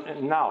that.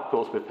 And now, of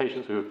course, with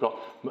patients who have got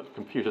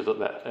computers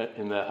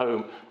in their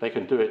home, they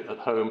can do it at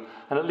home.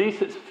 And at least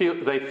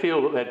they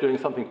feel that they're doing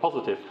something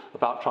positive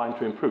about trying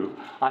to improve.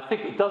 I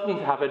think it doesn't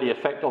have any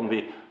effect on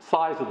the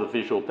size of the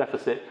visual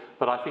deficit,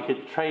 but I think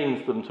it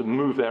trains them to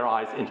move their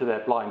eyes into their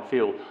blind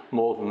field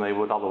more than they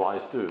would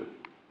otherwise do.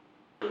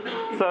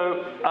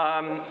 So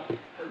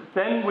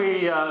then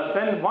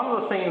one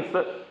of the things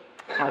that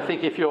I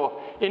think if you're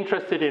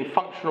interested in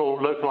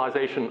functional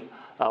localization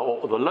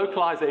or the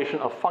localization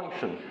of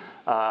function,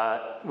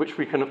 which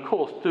we can of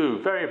course do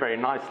very, very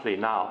nicely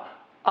now,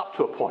 up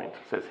to a point,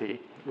 says he,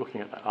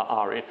 looking at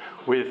Ari,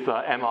 with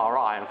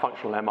MRI and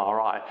functional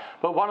MRI.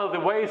 But one of the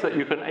ways that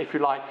you can, if you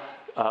like,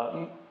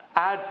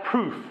 add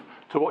proof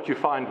to what you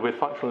find with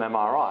functional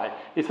MRI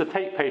is to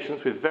take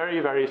patients with very,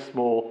 very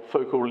small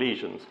focal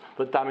lesions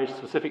that damage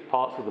specific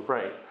parts of the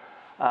brain.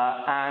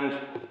 And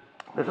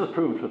this has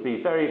proved to be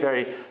a very,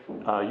 very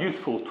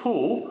useful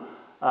tool.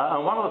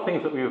 And one of the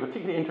things that we were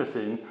particularly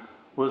interested in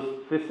was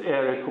this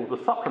area called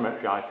the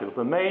supplementary eye field.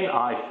 The main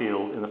eye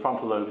field in the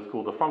frontal lobe is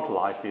called the frontal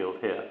eye field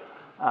here.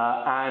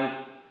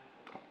 And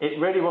it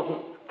really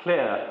wasn't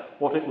clear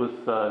what it was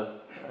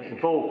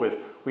involved with.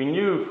 We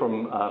knew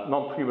from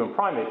non-human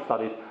primate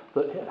studies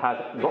that it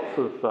had lots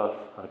of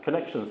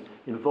connections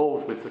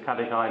involved with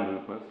saccadic eye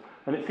movements.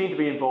 And it seemed to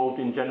be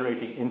involved in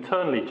generating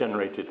internally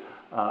generated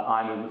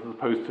eye movements as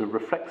opposed to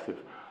reflexive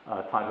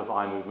type of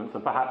eye movements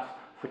and perhaps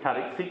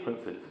saccadic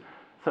sequences.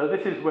 So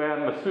this is where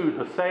Masood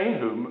Hussain,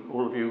 whom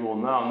all of you will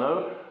now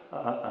know,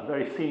 a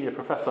very senior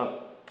professor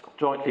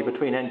jointly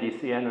between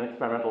NDCN and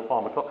experimental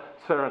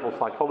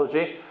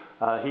psychology,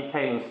 he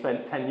came and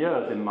spent 10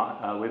 years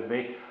with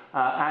me,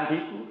 and he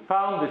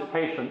found this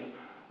patient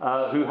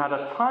who had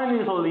a tiny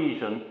little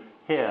lesion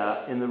here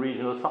in the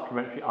region of the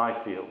supplementary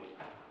eye field.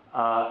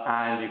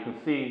 And you can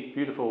see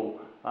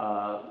beautiful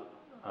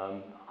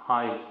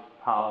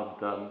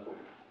high-powered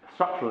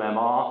structural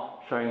MR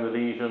showing the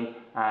lesion,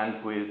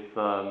 and with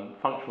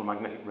functional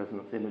magnetic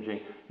resonance imaging,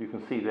 you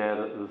can see there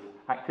that there's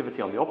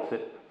activity on the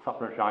opposite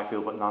supplementary eye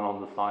field, but none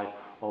on the side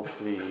of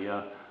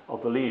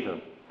the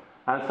lesion.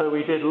 And so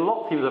we did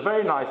lots. He was a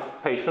very nice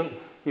patient.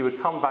 He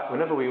would come back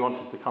whenever we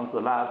wanted to come to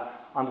the lab,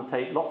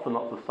 undertake lots and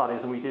lots of studies,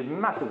 and we did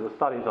massive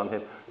studies on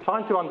him,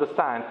 trying to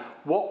understand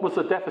what was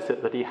the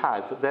deficit that he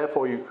had that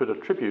therefore you could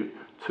attribute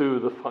to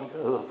the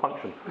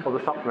function of the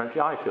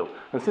supplementary eye field.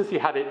 And since he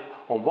had it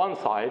on one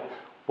side,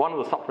 one of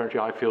the supplementary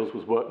eye fields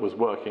was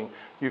working,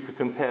 you could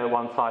compare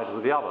one side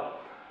with the other.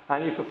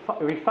 And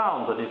we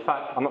found that, in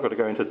fact, I'm not going to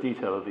go into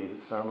detail of these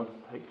experiments,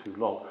 it takes too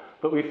long,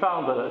 but we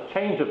found that a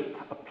change of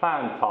a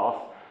planned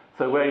task,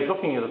 so where he's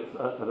looking at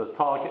a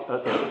target,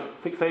 at a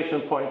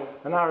fixation point,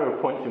 an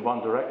arrow points in one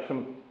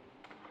direction.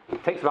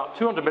 It takes about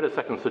 200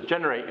 milliseconds to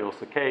generate your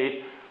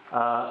saccade.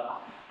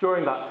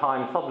 During that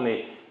time,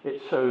 suddenly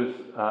it shows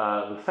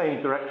the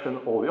same direction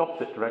or the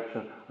opposite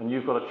direction, and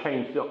you've got to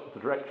change the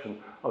direction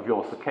of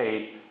your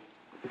saccade,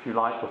 if you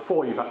like,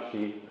 before you've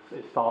actually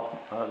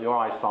your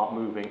eyes start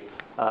moving,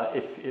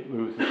 if it's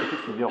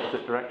in the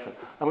opposite direction.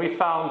 And we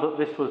found that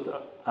this was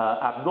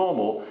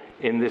abnormal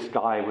in this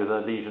guy with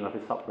a lesion of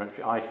his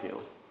supplementary eye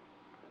field.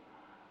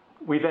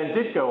 We then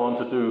did go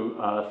on to do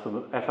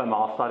some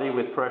FMR study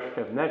with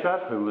Pareshkev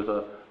Nejad, who was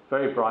a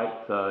very bright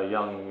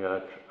young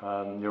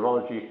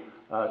neurology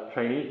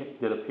trainee,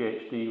 did a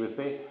PhD with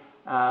me,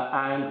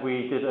 and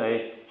we did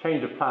a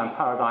change of plan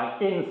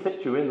paradigm in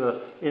situ in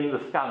the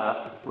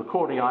scanner,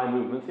 recording eye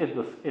movements in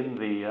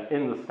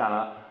the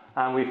scanner,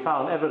 and we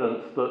found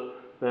evidence that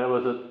there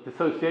was a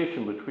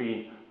dissociation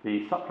between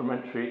the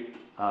supplementary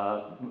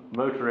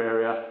motor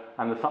area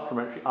and the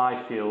supplementary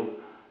eye field,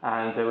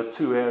 and there were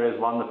two areas.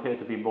 One appeared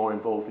to be more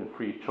involved in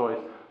free choice,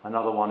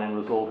 another one in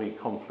resolving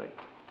conflict.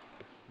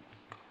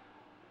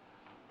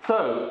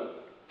 So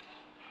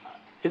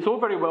it's all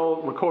very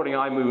well recording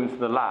eye movements in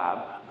the lab,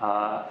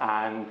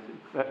 and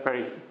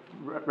very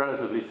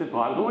relatively simple.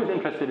 I was always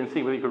interested in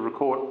seeing whether you could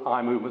record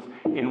eye movements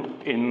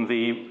in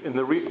the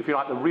if you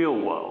like, the real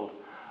world.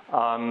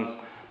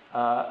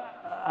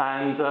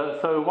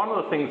 So one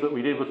of the things that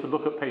we did was to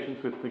look at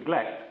patients with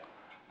neglect,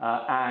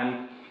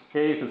 and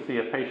here you can see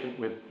a patient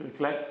with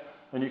neglect,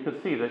 and you can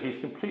see that he's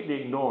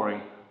completely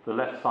ignoring the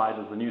left side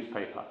of the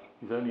newspaper.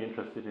 He's only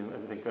interested in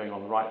everything going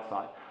on the right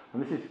side.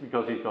 And this is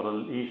because he's got a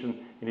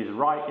lesion in his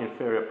right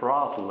inferior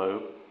parietal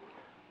lobe,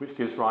 which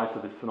gives rise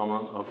to this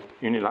phenomenon of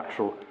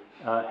unilateral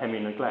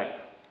hemi-neglect.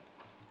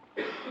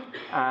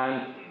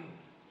 And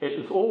it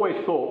was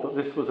always thought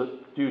that this was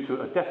due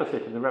to a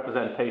deficit in the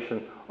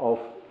representation of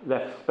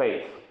left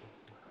space.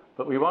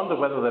 But we wonder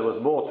whether there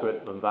was more to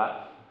it than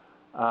that.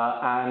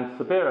 And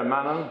Sabira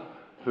Manon,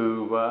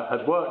 who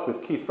had worked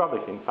with Keith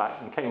Brubbick, in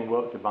fact, and came and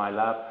worked in my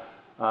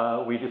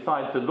lab, we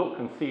decided to look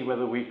and see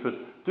whether we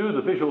could do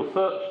the visual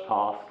search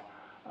task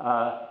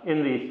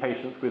in these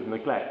patients with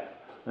neglect.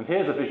 And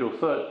here's a visual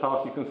search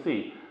task. You can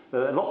see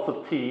there are lots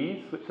of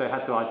T's, which they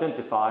had to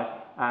identify,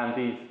 and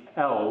these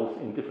L's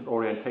in different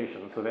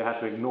orientations, so they had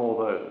to ignore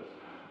those.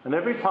 And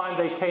every time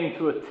they came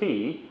to a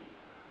T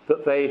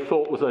that they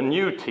thought was a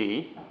new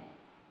T,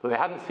 that they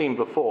hadn't seen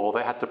before,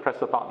 they had to press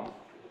a button.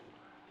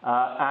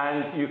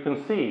 And you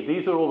can see,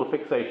 these are all the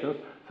fixations,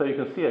 so you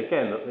can see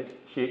again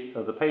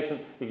that the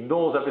patient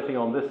ignores everything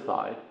on this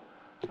side.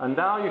 And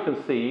now you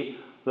can see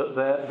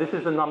that this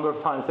is the number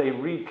of times they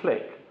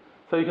re-click.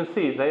 So you can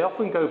see they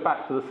often go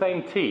back to the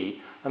same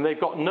T, and they've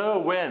got no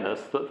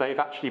awareness that they've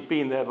actually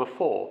been there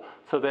before.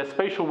 So their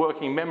spatial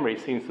working memory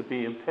seems to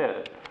be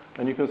impaired.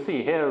 And you can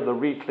see here are the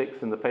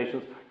re-clicks in the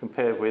patients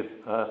compared with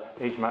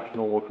age-matched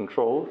normal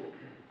controls.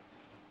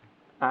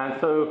 And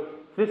so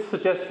this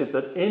suggested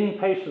that in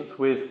patients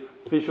with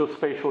visual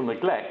spatial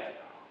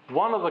neglect,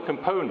 one of the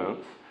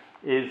components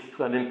is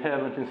an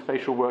impairment in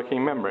spatial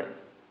working memory.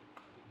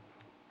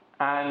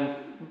 And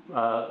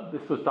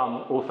this was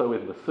done also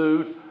with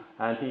Massoud,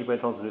 and he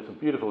went on to do some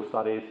beautiful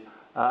studies.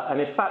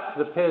 And in fact,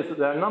 it appears that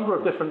there are a number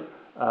of different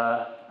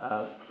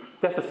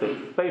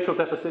deficits, spatial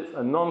deficits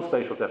and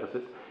non-spatial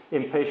deficits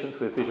in patients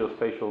with visual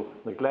spatial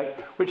neglect,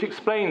 which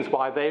explains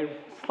why they're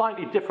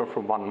slightly different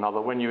from one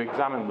another when you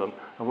examine them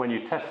and when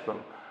you test them.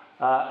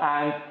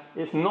 And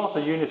it's not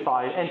a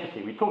unified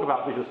entity. We talk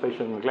about visual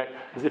spatial neglect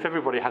as if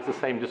everybody has the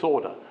same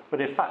disorder,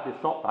 but in fact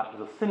it's not that.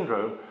 It's a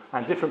syndrome,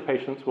 and different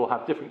patients will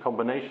have different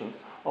combinations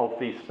of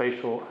these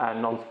spatial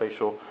and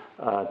non-spatial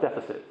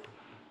deficits.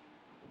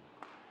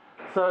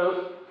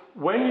 So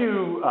when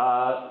you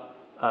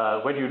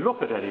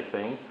look at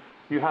anything,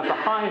 you have the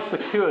highest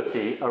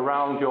security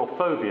around your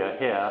fovea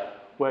here,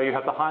 where you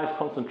have the highest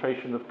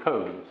concentration of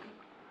cones.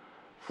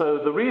 So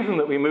the reason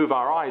that we move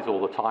our eyes all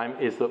the time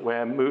is that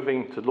we're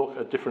moving to look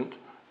at different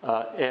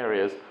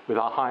areas with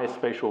our highest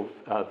spatial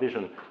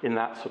vision in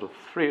that sort of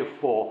 3 or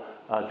 4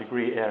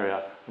 degree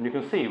area. And you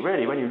can see,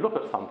 really, when you look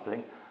at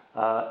something,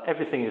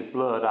 everything is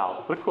blurred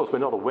out. But of course, we're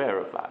not aware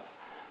of that.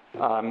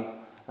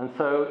 And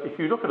so if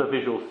you look at a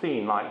visual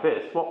scene like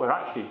this, what we're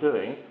actually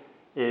doing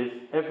is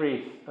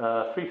every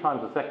 3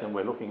 times a second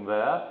we're looking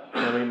there,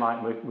 then we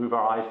might move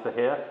our eyes to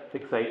here,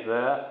 fixate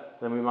there,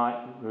 then we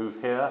might move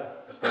here,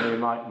 then we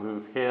might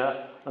move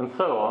here, and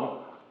so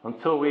on,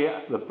 until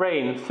the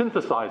brain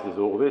synthesizes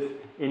all this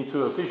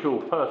into a visual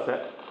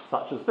percept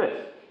such as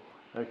this.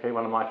 Okay,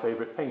 one of my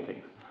favorite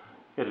paintings.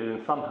 Get it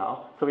in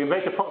somehow. So we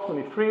make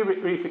approximately 3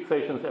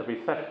 refixations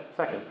every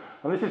second,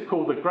 and this is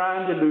called the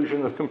grand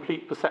illusion of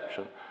complete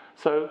perception.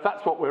 So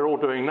that's what we're all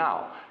doing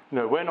now. You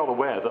know, we're not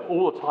aware that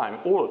all the time,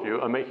 all of you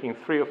are making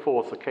 3 or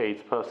 4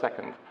 saccades per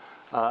second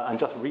and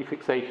just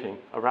refixating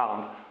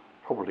around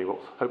probably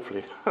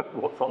hopefully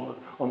what's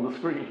on the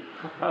screen.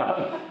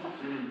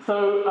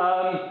 So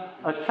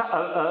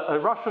a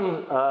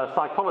Russian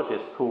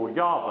psychologist called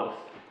Yarvus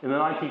in the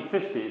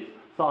 1950s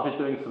started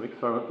doing some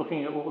experiments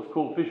looking at what was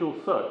called visual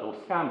search or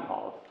scan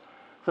paths.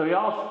 So he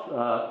asked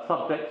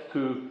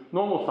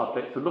normal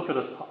subjects to look at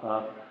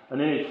an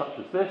image such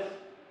as this,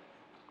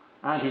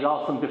 and he'd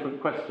ask them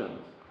different questions.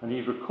 And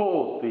he'd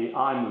record the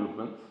eye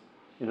movements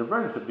in a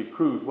relatively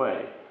crude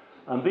way.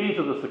 And these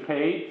are the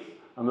saccades,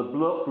 and the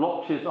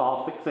blotches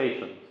are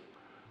fixations.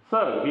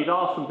 So he'd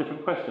ask them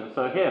different questions.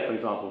 So here, for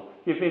example,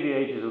 give me the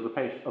ages of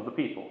the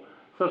people.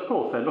 So of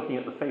course, they're looking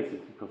at the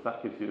faces because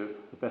that gives you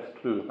the best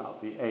clue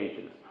about the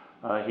ages.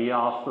 He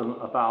asked them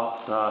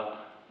about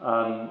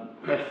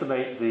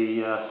estimate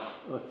the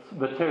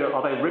material,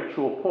 are they rich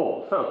or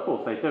poor? So of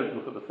course, they don't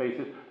look at the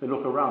faces, they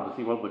look around to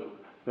see what the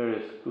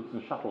various goods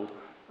and chattels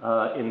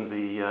in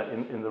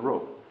the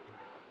room.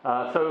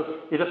 So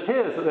it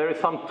appears that there is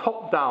some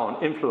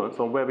top-down influence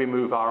on where we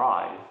move our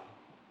eyes.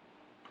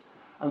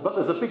 But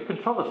there's a big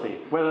controversy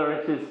whether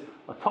it is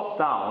a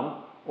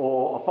top-down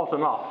or a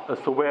bottom-up as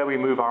to where we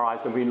move our eyes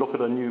when we look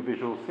at a new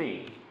visual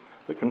scene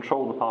that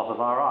control the path of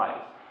our eyes.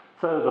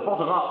 So the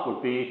bottom-up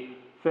would be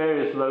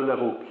various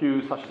low-level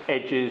cues such as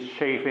edges,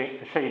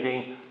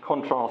 shading,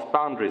 contrast,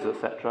 boundaries,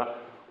 etc.,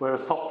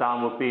 whereas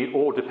top-down would be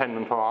all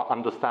dependent on our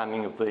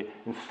understanding of the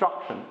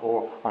instruction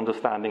or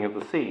understanding of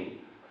the scene.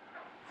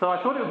 So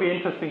I thought it would be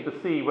interesting to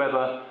see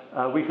whether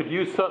we could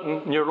use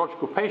certain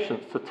neurological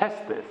patients to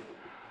test this.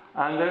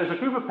 And there is a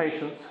group of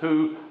patients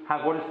who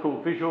have what is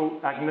called visual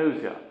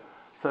agnosia.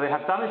 So they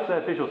have damage to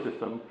their visual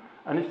system,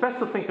 and it's best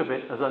to think of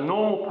it as a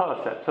normal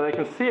percept, so they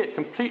can see it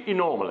completely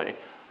normally,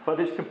 but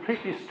it's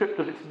completely stripped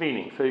of its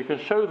meaning. So you can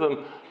show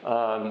them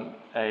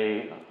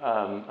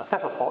a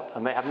pepper pot,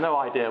 and they have no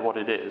idea what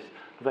it is.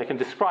 But they can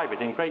describe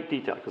it in great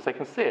detail because they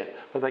can see it,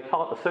 but they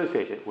can't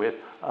associate it with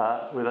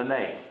a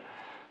name.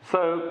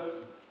 So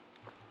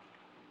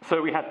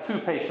we had 2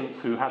 patients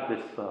who had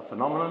this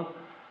phenomenon,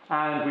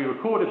 and we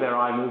recorded their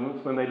eye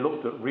movements when they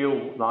looked at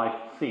real-life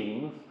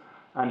scenes.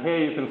 And here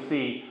you can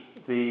see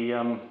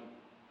the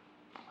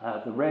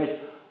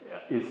red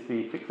is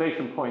the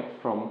fixation points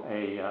from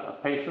a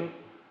patient,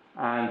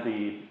 and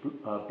the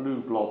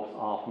blue blobs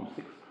are from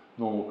 6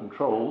 normal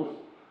controls.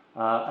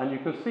 And you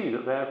can see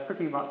that they're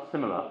pretty much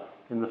similar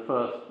in the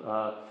first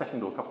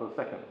second or couple of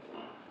seconds.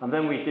 And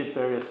then we did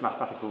various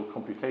mathematical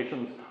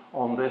computations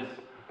on this.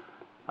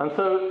 And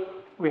so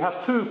we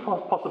have 2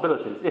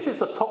 possibilities. If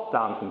it's a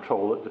top-down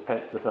control that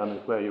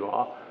determines where you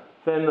are,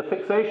 then the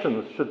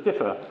fixations should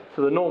differ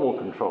to the normal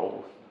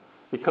controls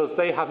because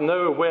they have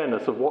no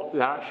awareness of what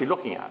they're actually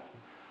looking at.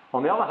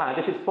 On the other hand,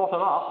 if it's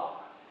bottom-up,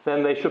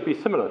 then they should be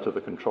similar to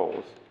the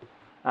controls.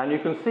 And you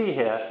can see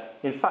here,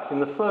 in fact, in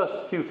the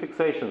first few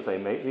fixations they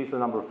make, these are the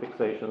number of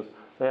fixations,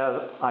 they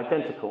are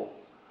identical.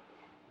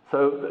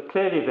 So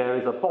clearly there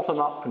is a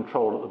bottom-up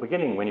control at the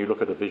beginning when you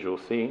look at a visual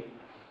scene,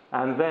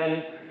 and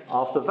then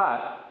after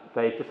that,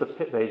 they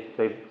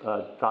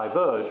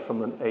diverge from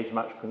the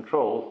age-matched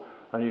controls,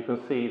 and you can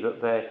see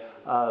that that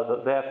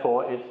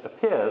therefore it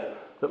appears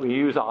that we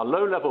use our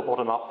low-level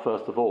bottom-up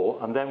first of all,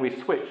 and then we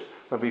switch.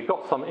 When we've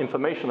got some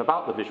information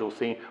about the visual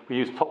scene, we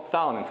use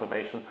top-down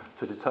information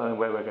to determine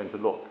where we're going to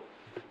look.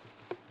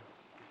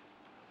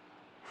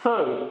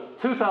 So,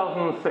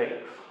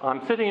 2006,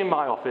 I'm sitting in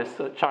my office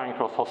at Charing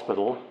Cross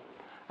Hospital,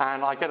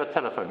 and I get a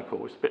telephone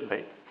call, it's a bit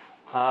late,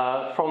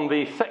 from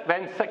the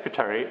then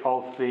secretary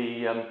of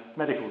the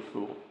medical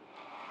school,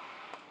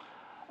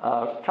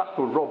 a chap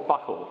called Rob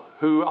Buckle,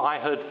 who I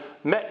had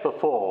met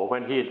before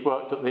when he had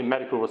worked at the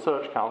Medical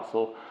Research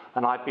Council,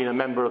 and I'd been a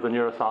member of the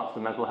Neuroscience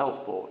and Mental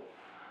Health Board.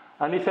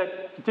 And he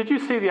said, "Did you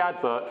see the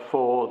advert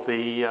for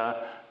the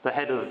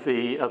head of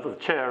the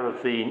chair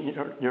of the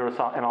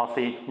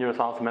NRC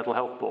Neuroscience and Mental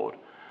Health Board?"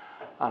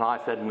 And I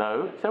said,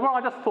 "No." He said, "Well,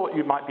 I just thought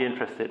you might be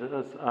interested,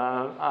 because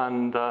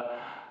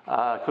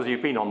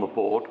you've been on the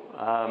board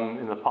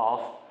in the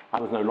past." I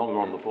was no longer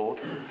on the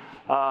board.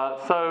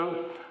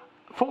 So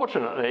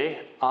fortunately,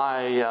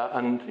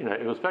 and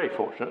it was very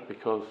fortunate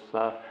because,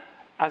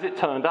 as it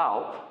turned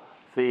out,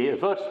 the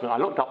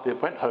advertisement,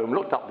 went home,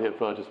 looked up the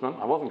advertisement.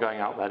 I wasn't going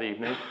out that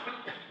evening.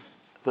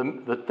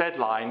 The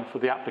deadline for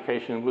the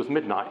application was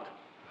midnight.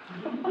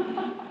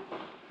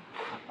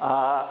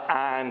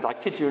 And I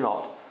kid you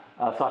not.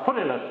 So I put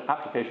in an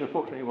application.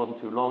 Fortunately, it wasn't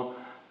too long.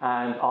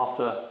 And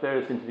after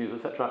various interviews,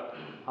 etc.,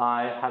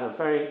 I had a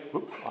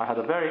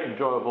very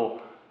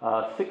enjoyable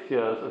 6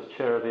 years as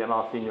chair of the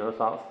NRC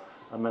Neuroscience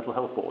and Mental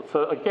Health Board.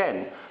 So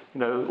again,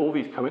 all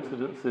these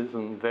coincidences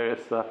and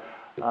various,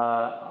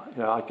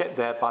 I get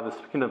there by the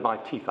skin of my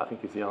teeth, I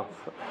think is the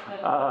answer.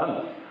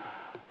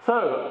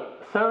 So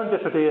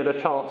serendipity and a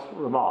chance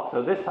remark.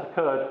 So this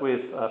occurred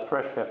with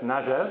Pareshkev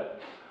Najev.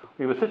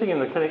 We were sitting in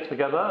the clinic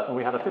together, and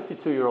we had a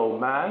 52-year-old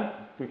man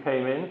who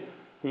came in.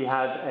 He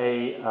had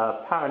a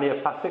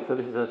paraneoplastic, so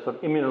this is a sort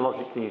of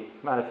immunologically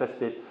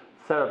manifested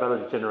cerebellar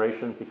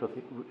degeneration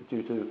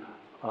due to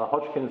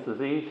Hodgkin's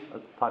disease, a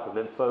type of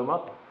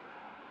lymphoma.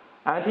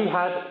 And he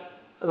had,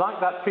 like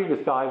that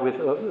previous guy with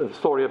a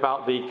story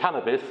about the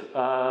cannabis,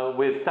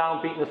 with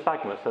downbeat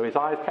nystagmus. So his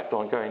eyes kept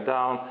on going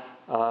down,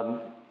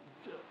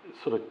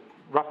 sort of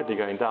rapidly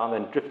going down,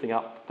 then drifting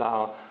up,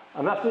 down.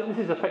 And this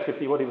is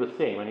effectively what he was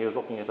seeing when he was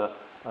looking at a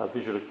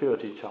visual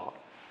acuity chart.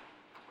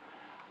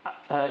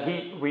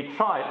 We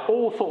tried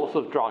all sorts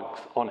of drugs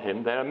on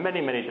him. There are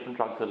many, many different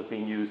drugs that have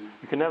been used.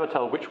 You can never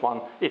tell which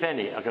one, if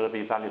any, are going to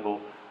be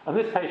valuable. And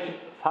this patient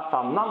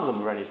found none of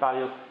them were any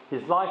value.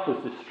 His life was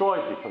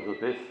destroyed because of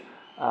this,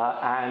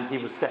 and he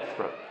was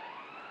desperate.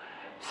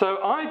 So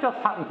I just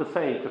happened to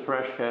say to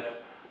Pareshkev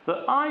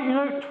that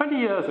 20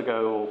 years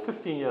ago or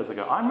 15 years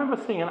ago, I remember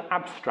seeing an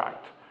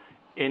abstract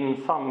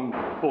in some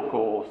book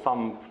or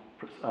some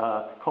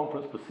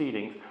conference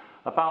proceedings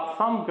about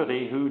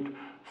somebody who'd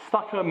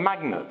stuck a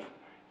magnet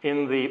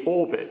in the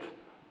orbit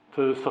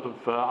to sort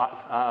of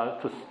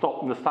to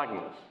stop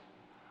nystagmus.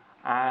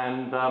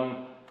 And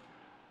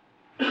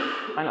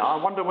I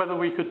wonder whether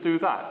we could do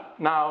that.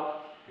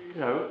 Now,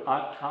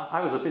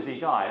 I was a busy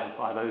guy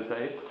by those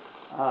days,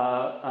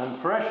 and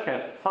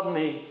Pareshkev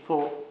suddenly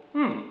thought,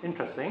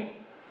 interesting.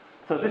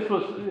 So this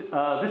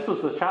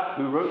was the chap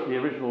who wrote the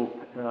original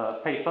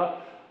paper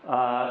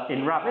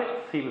in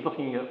rabbits. He was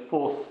looking at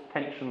force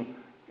tension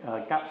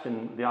gaps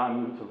in the eye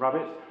movements of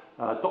rabbits.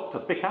 Dr.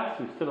 Bickas,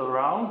 who's still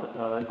around,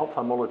 an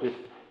ophthalmologist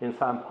in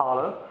Sao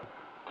Paulo.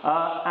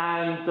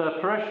 And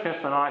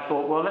Pareshkev and I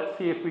thought, well, let's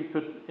see if we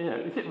could,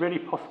 is it really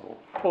possible?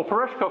 Well,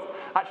 Pareshkev,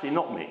 actually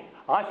not me.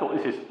 I thought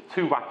this is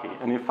too wacky.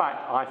 And in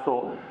fact, I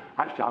thought,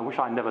 actually, I wish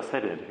I never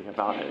said anything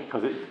about it,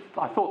 because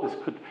I thought this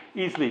could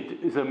easily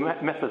is a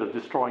method of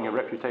destroying a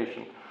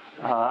reputation.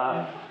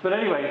 But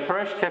anyway,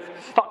 Pareshkev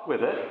stuck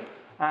with it,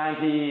 and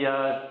he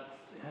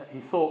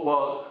thought,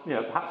 well,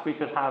 perhaps we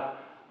could have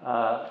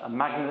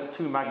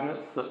two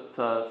magnets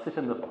that sit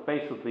in the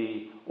base of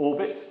the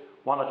orbit,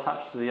 one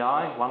attached to the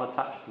eye, one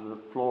attached to the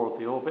floor of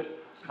the orbit,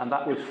 and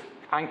that would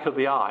anchor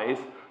the eyes,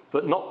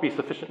 but not be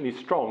sufficiently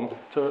strong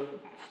to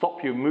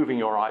stop you moving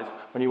your eyes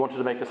when you wanted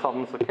to make a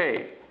sudden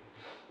saccade.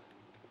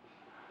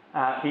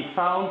 He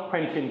found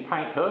Quentin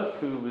Pankhurst,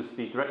 who was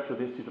the director of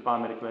the Institute of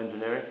Biomedical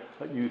Engineering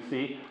at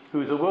UC,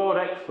 who is a world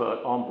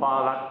expert on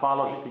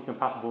biologically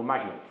compatible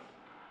magnets.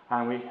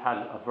 And we had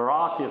a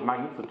variety of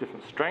magnets of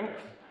different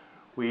strengths.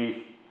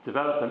 We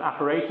developed an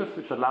apparatus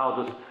which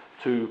allowed us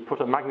to put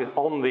a magnet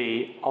on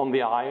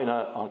the eye in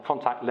a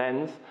contact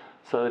lens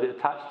so that it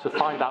attached to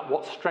find out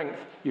what strength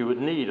you would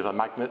need of a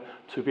magnet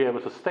to be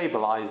able to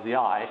stabilize the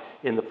eye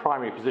in the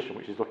primary position,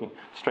 which is looking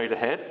straight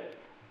ahead.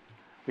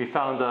 We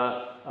found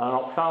an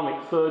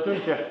ophthalmic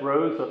surgeon, Jeff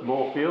Rose at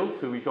Moorfields,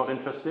 who we got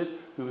interested,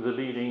 who was a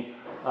leading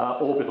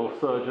orbital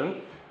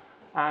surgeon.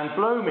 And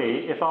blow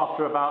me if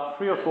after about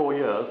 3 or 4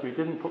 years we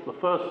didn't put the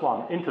first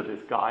one into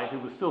this guy, who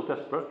was still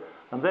desperate.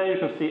 And there you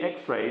can see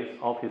x-rays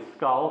of his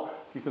skull.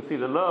 You can see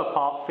the lower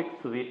part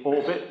fixed to the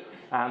orbit,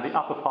 and the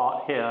upper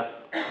part here,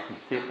 you can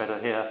see it better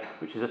here,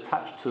 which is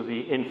attached to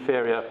the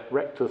inferior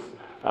rectus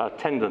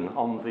tendon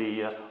on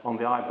the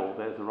eyeball.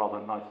 There's a rather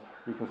nice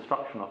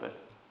reconstruction of it.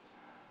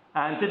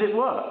 And did it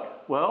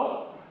work?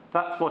 Well,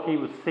 that's what he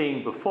was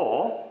seeing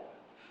before.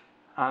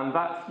 And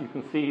that's, you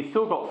can see, he's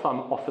still got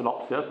some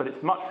oscillopsia, but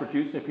it's much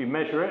reduced. If you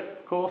measure it,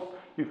 of course,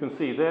 you can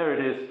see there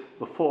it is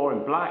before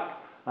in black,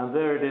 and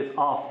there it is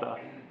after.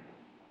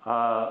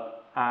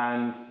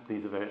 And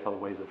these are various other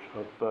ways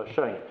of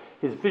showing it.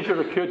 His visual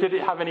acuity, did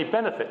it have any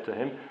benefit to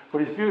him?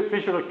 Well, his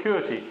visual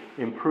acuity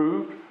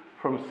improved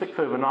from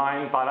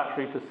 6/9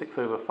 bilaterally to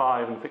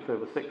 6/5 and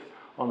 6/6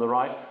 on the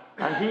right.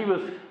 And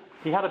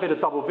he had a bit of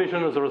double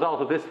vision as a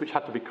result of this, which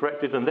had to be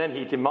corrected, and then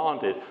he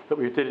demanded that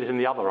we did it in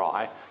the other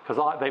eye, because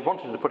they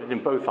wanted to put it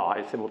in both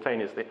eyes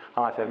simultaneously,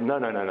 and I said, no,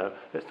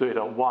 let's do it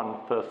at one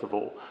first of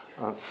all,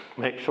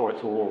 make sure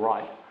it's all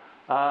right.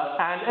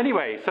 And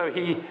anyway, so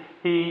he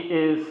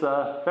is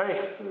very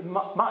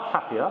much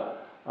happier,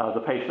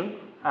 the patient,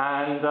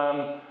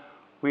 and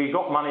we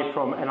got money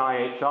from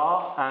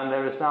NIHR, and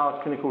there is now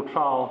a clinical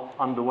trial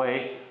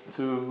underway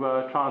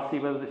to try and see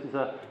whether this is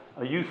a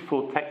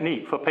useful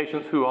technique for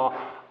patients who are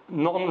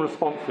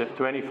non-responsive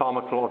to any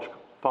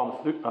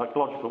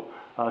pharmacological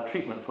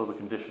treatment for the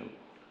condition.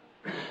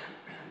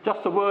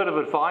 Just a word of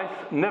advice,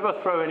 never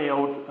throw any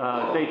old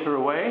data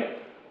away.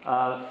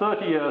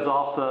 30 years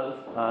after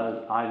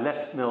I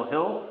left Mill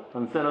Hill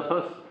and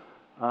Xenopus,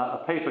 a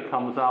paper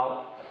comes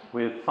out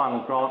with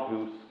Simon Grant,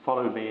 who's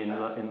followed me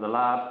in the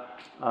lab,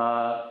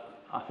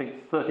 I think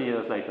it's 30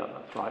 years later,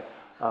 that's right,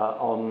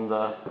 on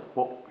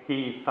what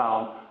he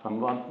found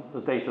and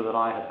the data that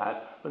I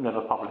had but never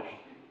published.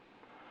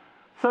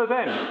 So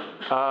then,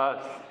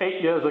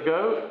 8 years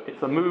ago,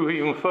 it's a move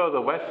even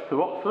further west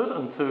to Oxford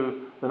and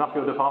to the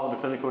Nuffield Department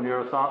of Clinical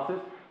Neurosciences,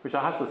 which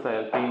I have to say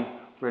has been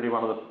really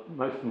one of the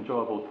most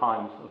enjoyable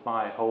times of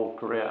my whole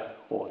career,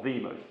 or the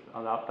most,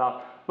 without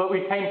doubt. But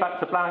we came back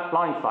to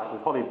Blindsight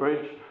with Holly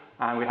Bridge,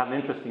 and we had an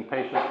interesting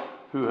patient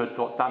who had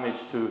got damage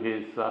to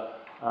his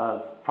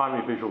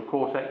primary visual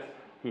cortex.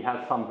 He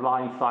had some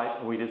blind sight,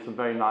 and we did some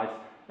very nice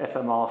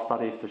fMR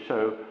studies to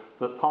show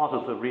that part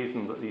of the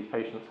reason that these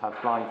patients have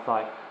blind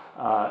sight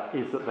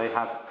is that they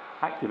have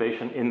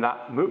activation in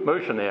that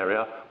motion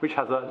area, which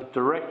has a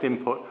direct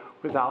input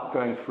without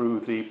going through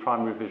the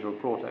primary visual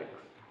cortex.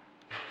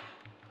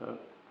 So,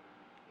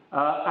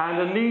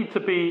 and a need to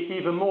be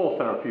even more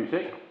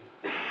therapeutic.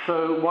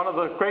 So one of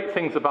the great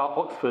things about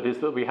Oxford is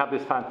that we have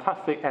this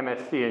fantastic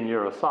MSc in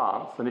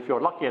neuroscience, and if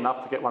you're lucky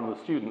enough to get one of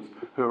the students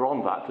who are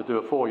on that to do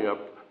a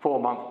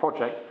 4-month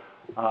project,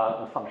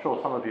 I'm sure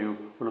some of you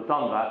will have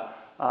done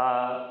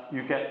that,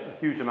 you get a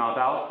huge amount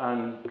out,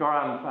 and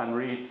Goran van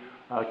Reed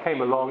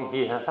came along.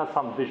 He had had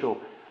some visual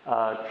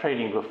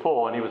training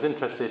before, and he was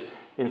interested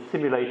in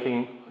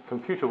simulating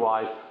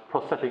computer-wise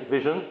prosthetic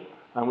vision,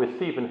 and with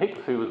Stephen Hicks,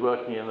 who was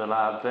working in the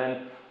lab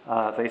then,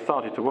 they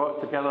started to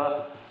work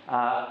together,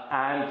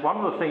 and one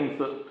of the things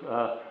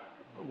that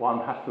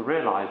one has to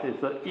realize is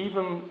that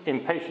even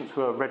in patients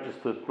who are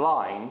registered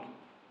blind,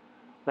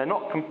 it's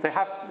not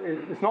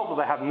that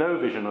they have no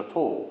vision at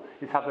all,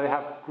 it's that they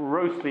have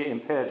grossly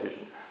impaired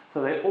vision.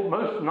 So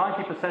almost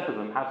 90% of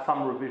them have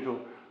some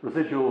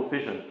residual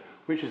vision,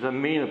 which is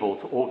amenable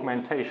to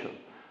augmentation.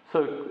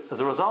 So as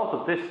a result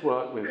of this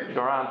work with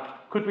Goran,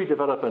 could we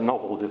develop a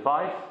novel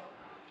device?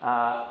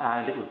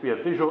 And it would be a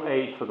visual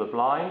aid for the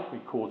blind. We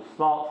called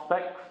Smart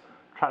Specs,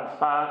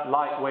 transparent,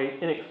 lightweight,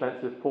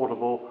 inexpensive,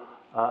 portable,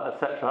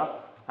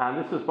 etc. And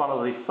this is one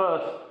of the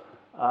first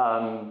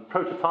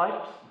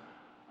prototypes.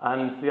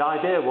 And the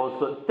idea was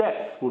that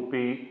depth would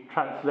be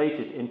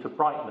translated into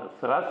brightness.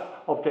 So as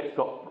objects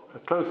got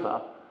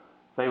closer,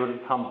 they would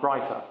become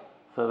brighter.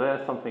 So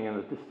there's something in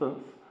the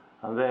distance,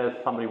 and there's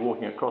somebody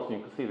walking across, and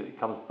you can see that it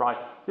becomes bright.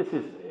 This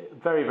is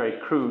very, very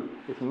crude.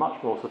 It's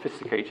much more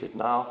sophisticated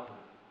now.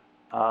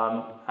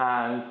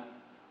 And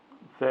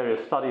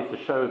various studies to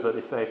show that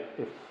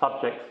if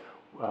subjects,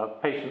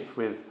 patients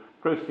with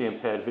grossly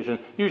impaired vision,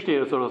 usually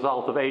as a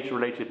result of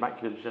age-related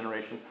macular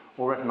degeneration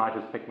or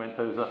retinitis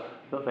pigmentosa,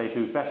 that they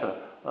do better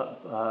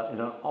in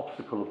an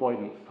obstacle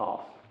avoidance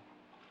task.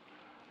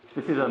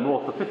 This is a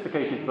more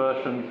sophisticated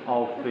version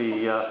of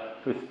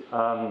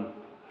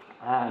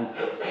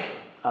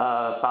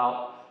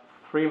about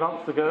 3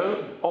 months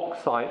ago,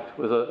 Oxite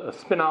was a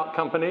spin-out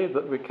company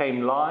that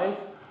became live,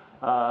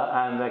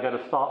 and they're going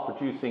to start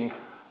producing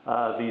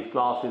these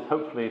glasses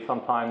hopefully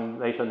sometime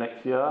later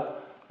next year,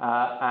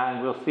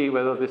 and we'll see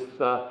whether this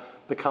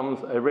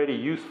becomes a really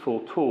useful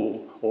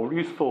tool or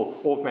useful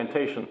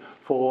augmentation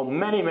for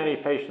many, many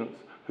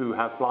patients who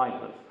have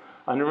blindness.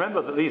 And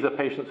remember that these are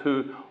patients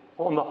who,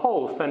 on the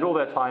whole, spend all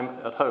their time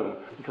at home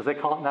because they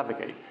can't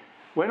navigate.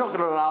 We're not going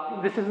to allow,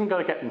 this isn't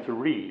going to get them to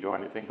read or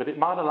anything, but it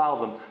might allow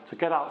them to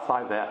get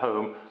outside their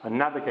home and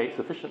navigate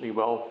sufficiently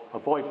well,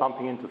 avoid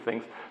bumping into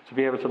things, to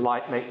be able to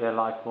make their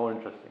life more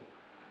interesting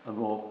and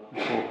more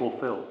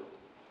fulfilled.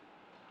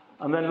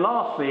 And then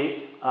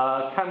lastly,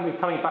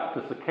 coming back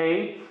to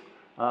saccades,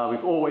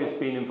 we've always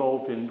been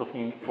involved in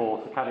looking for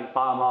saccadic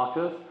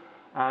biomarkers,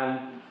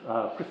 and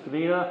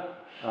Kristalina,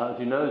 as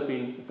you know, has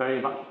been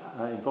very much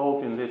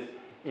involved in this,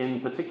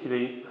 in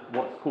particularly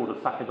what's called a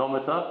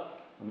saccadometer.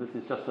 And this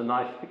is just a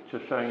nice picture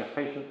showing a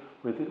patient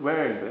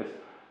wearing this,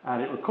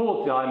 and it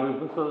records the eye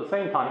movements, but at the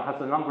same time it has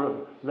a number of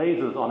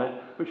lasers on it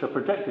which are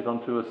projected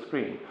onto a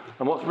screen.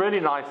 And what's really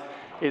nice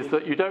is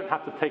that you don't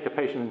have to take a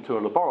patient into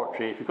a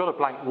laboratory. If you've got a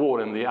blank wall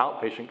in the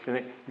outpatient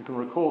clinic, you can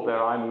record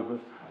their eye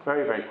movements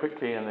very, very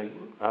quickly and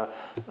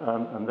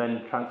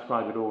then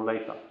transcribe it all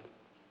later.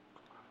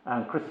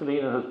 And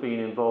Kristalina has been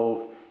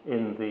involved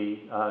in the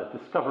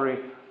discovery,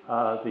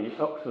 the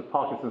Oxford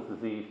Parkinson's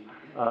disease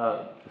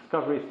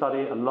discovery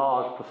study, a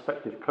large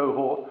prospective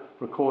cohort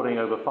recording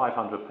over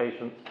 500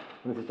 patients.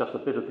 And this is just a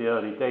bit of the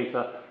early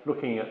data,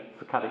 looking at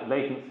saccadic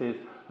latencies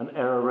and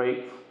error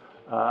rates,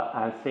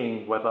 and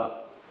seeing whether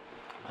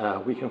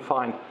we can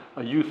find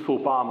a useful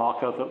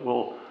biomarker that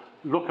will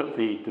look at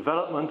the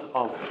development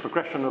of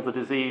progression of the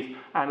disease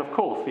and, of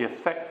course, the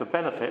effect, the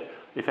benefit,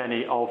 if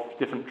any, of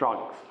different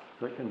drugs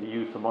that can be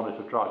used to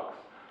monitor drugs.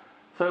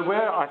 So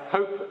where I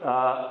hope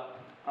I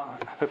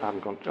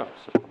haven't gone just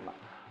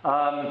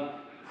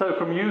so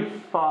from youth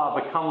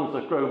far becomes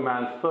a grown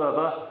man's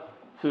further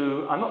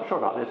to, I'm not sure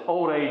about this,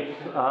 old age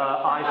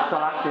eyes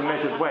shall actually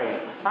measured weight.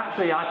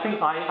 Actually, I think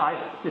I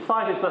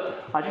decided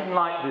that I didn't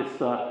like this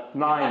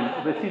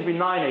there seems to be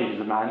 9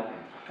 ages of man.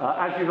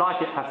 As You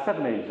Like It has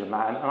 7 ages of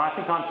man, and I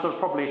think I'm sort of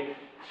probably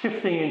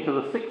shifting into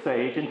the 6th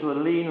age, into the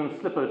lean and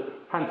slippered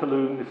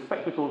pantaloon with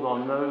spectacles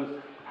on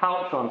nose,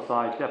 pouch on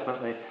side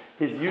definitely,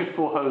 his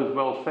youthful hose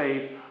well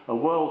saved, a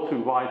world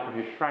too wide for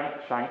his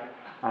shank,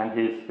 and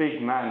his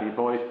big manly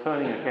voice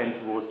turning again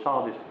towards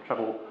childish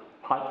treble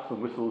pipes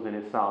and whistles in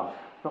his sound.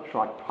 Not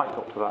sure I quite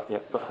got to that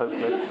yet, but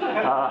hopefully.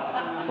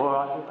 All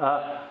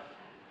right.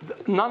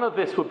 None of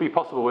this would be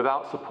possible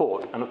without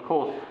support, and of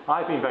course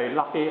I've been very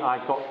lucky.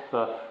 I got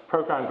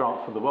program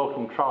grants from the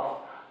Wellcome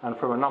Trust and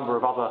from a number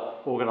of other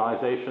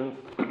organisations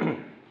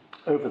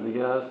over the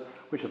years,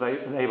 which have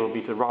enabled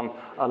me to run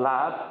a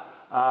lab,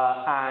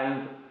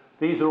 and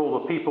these are all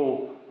the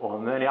people, or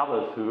many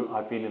others, who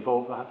I've been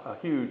involved with. A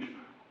huge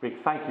big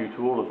thank you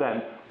to all of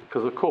them,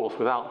 because of course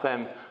without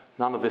them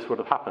none of this would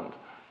have happened.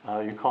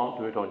 You can't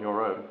do it on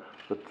your own,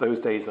 but those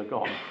days are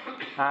gone.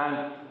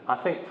 And I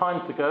think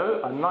time to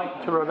go, a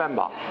night to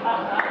remember.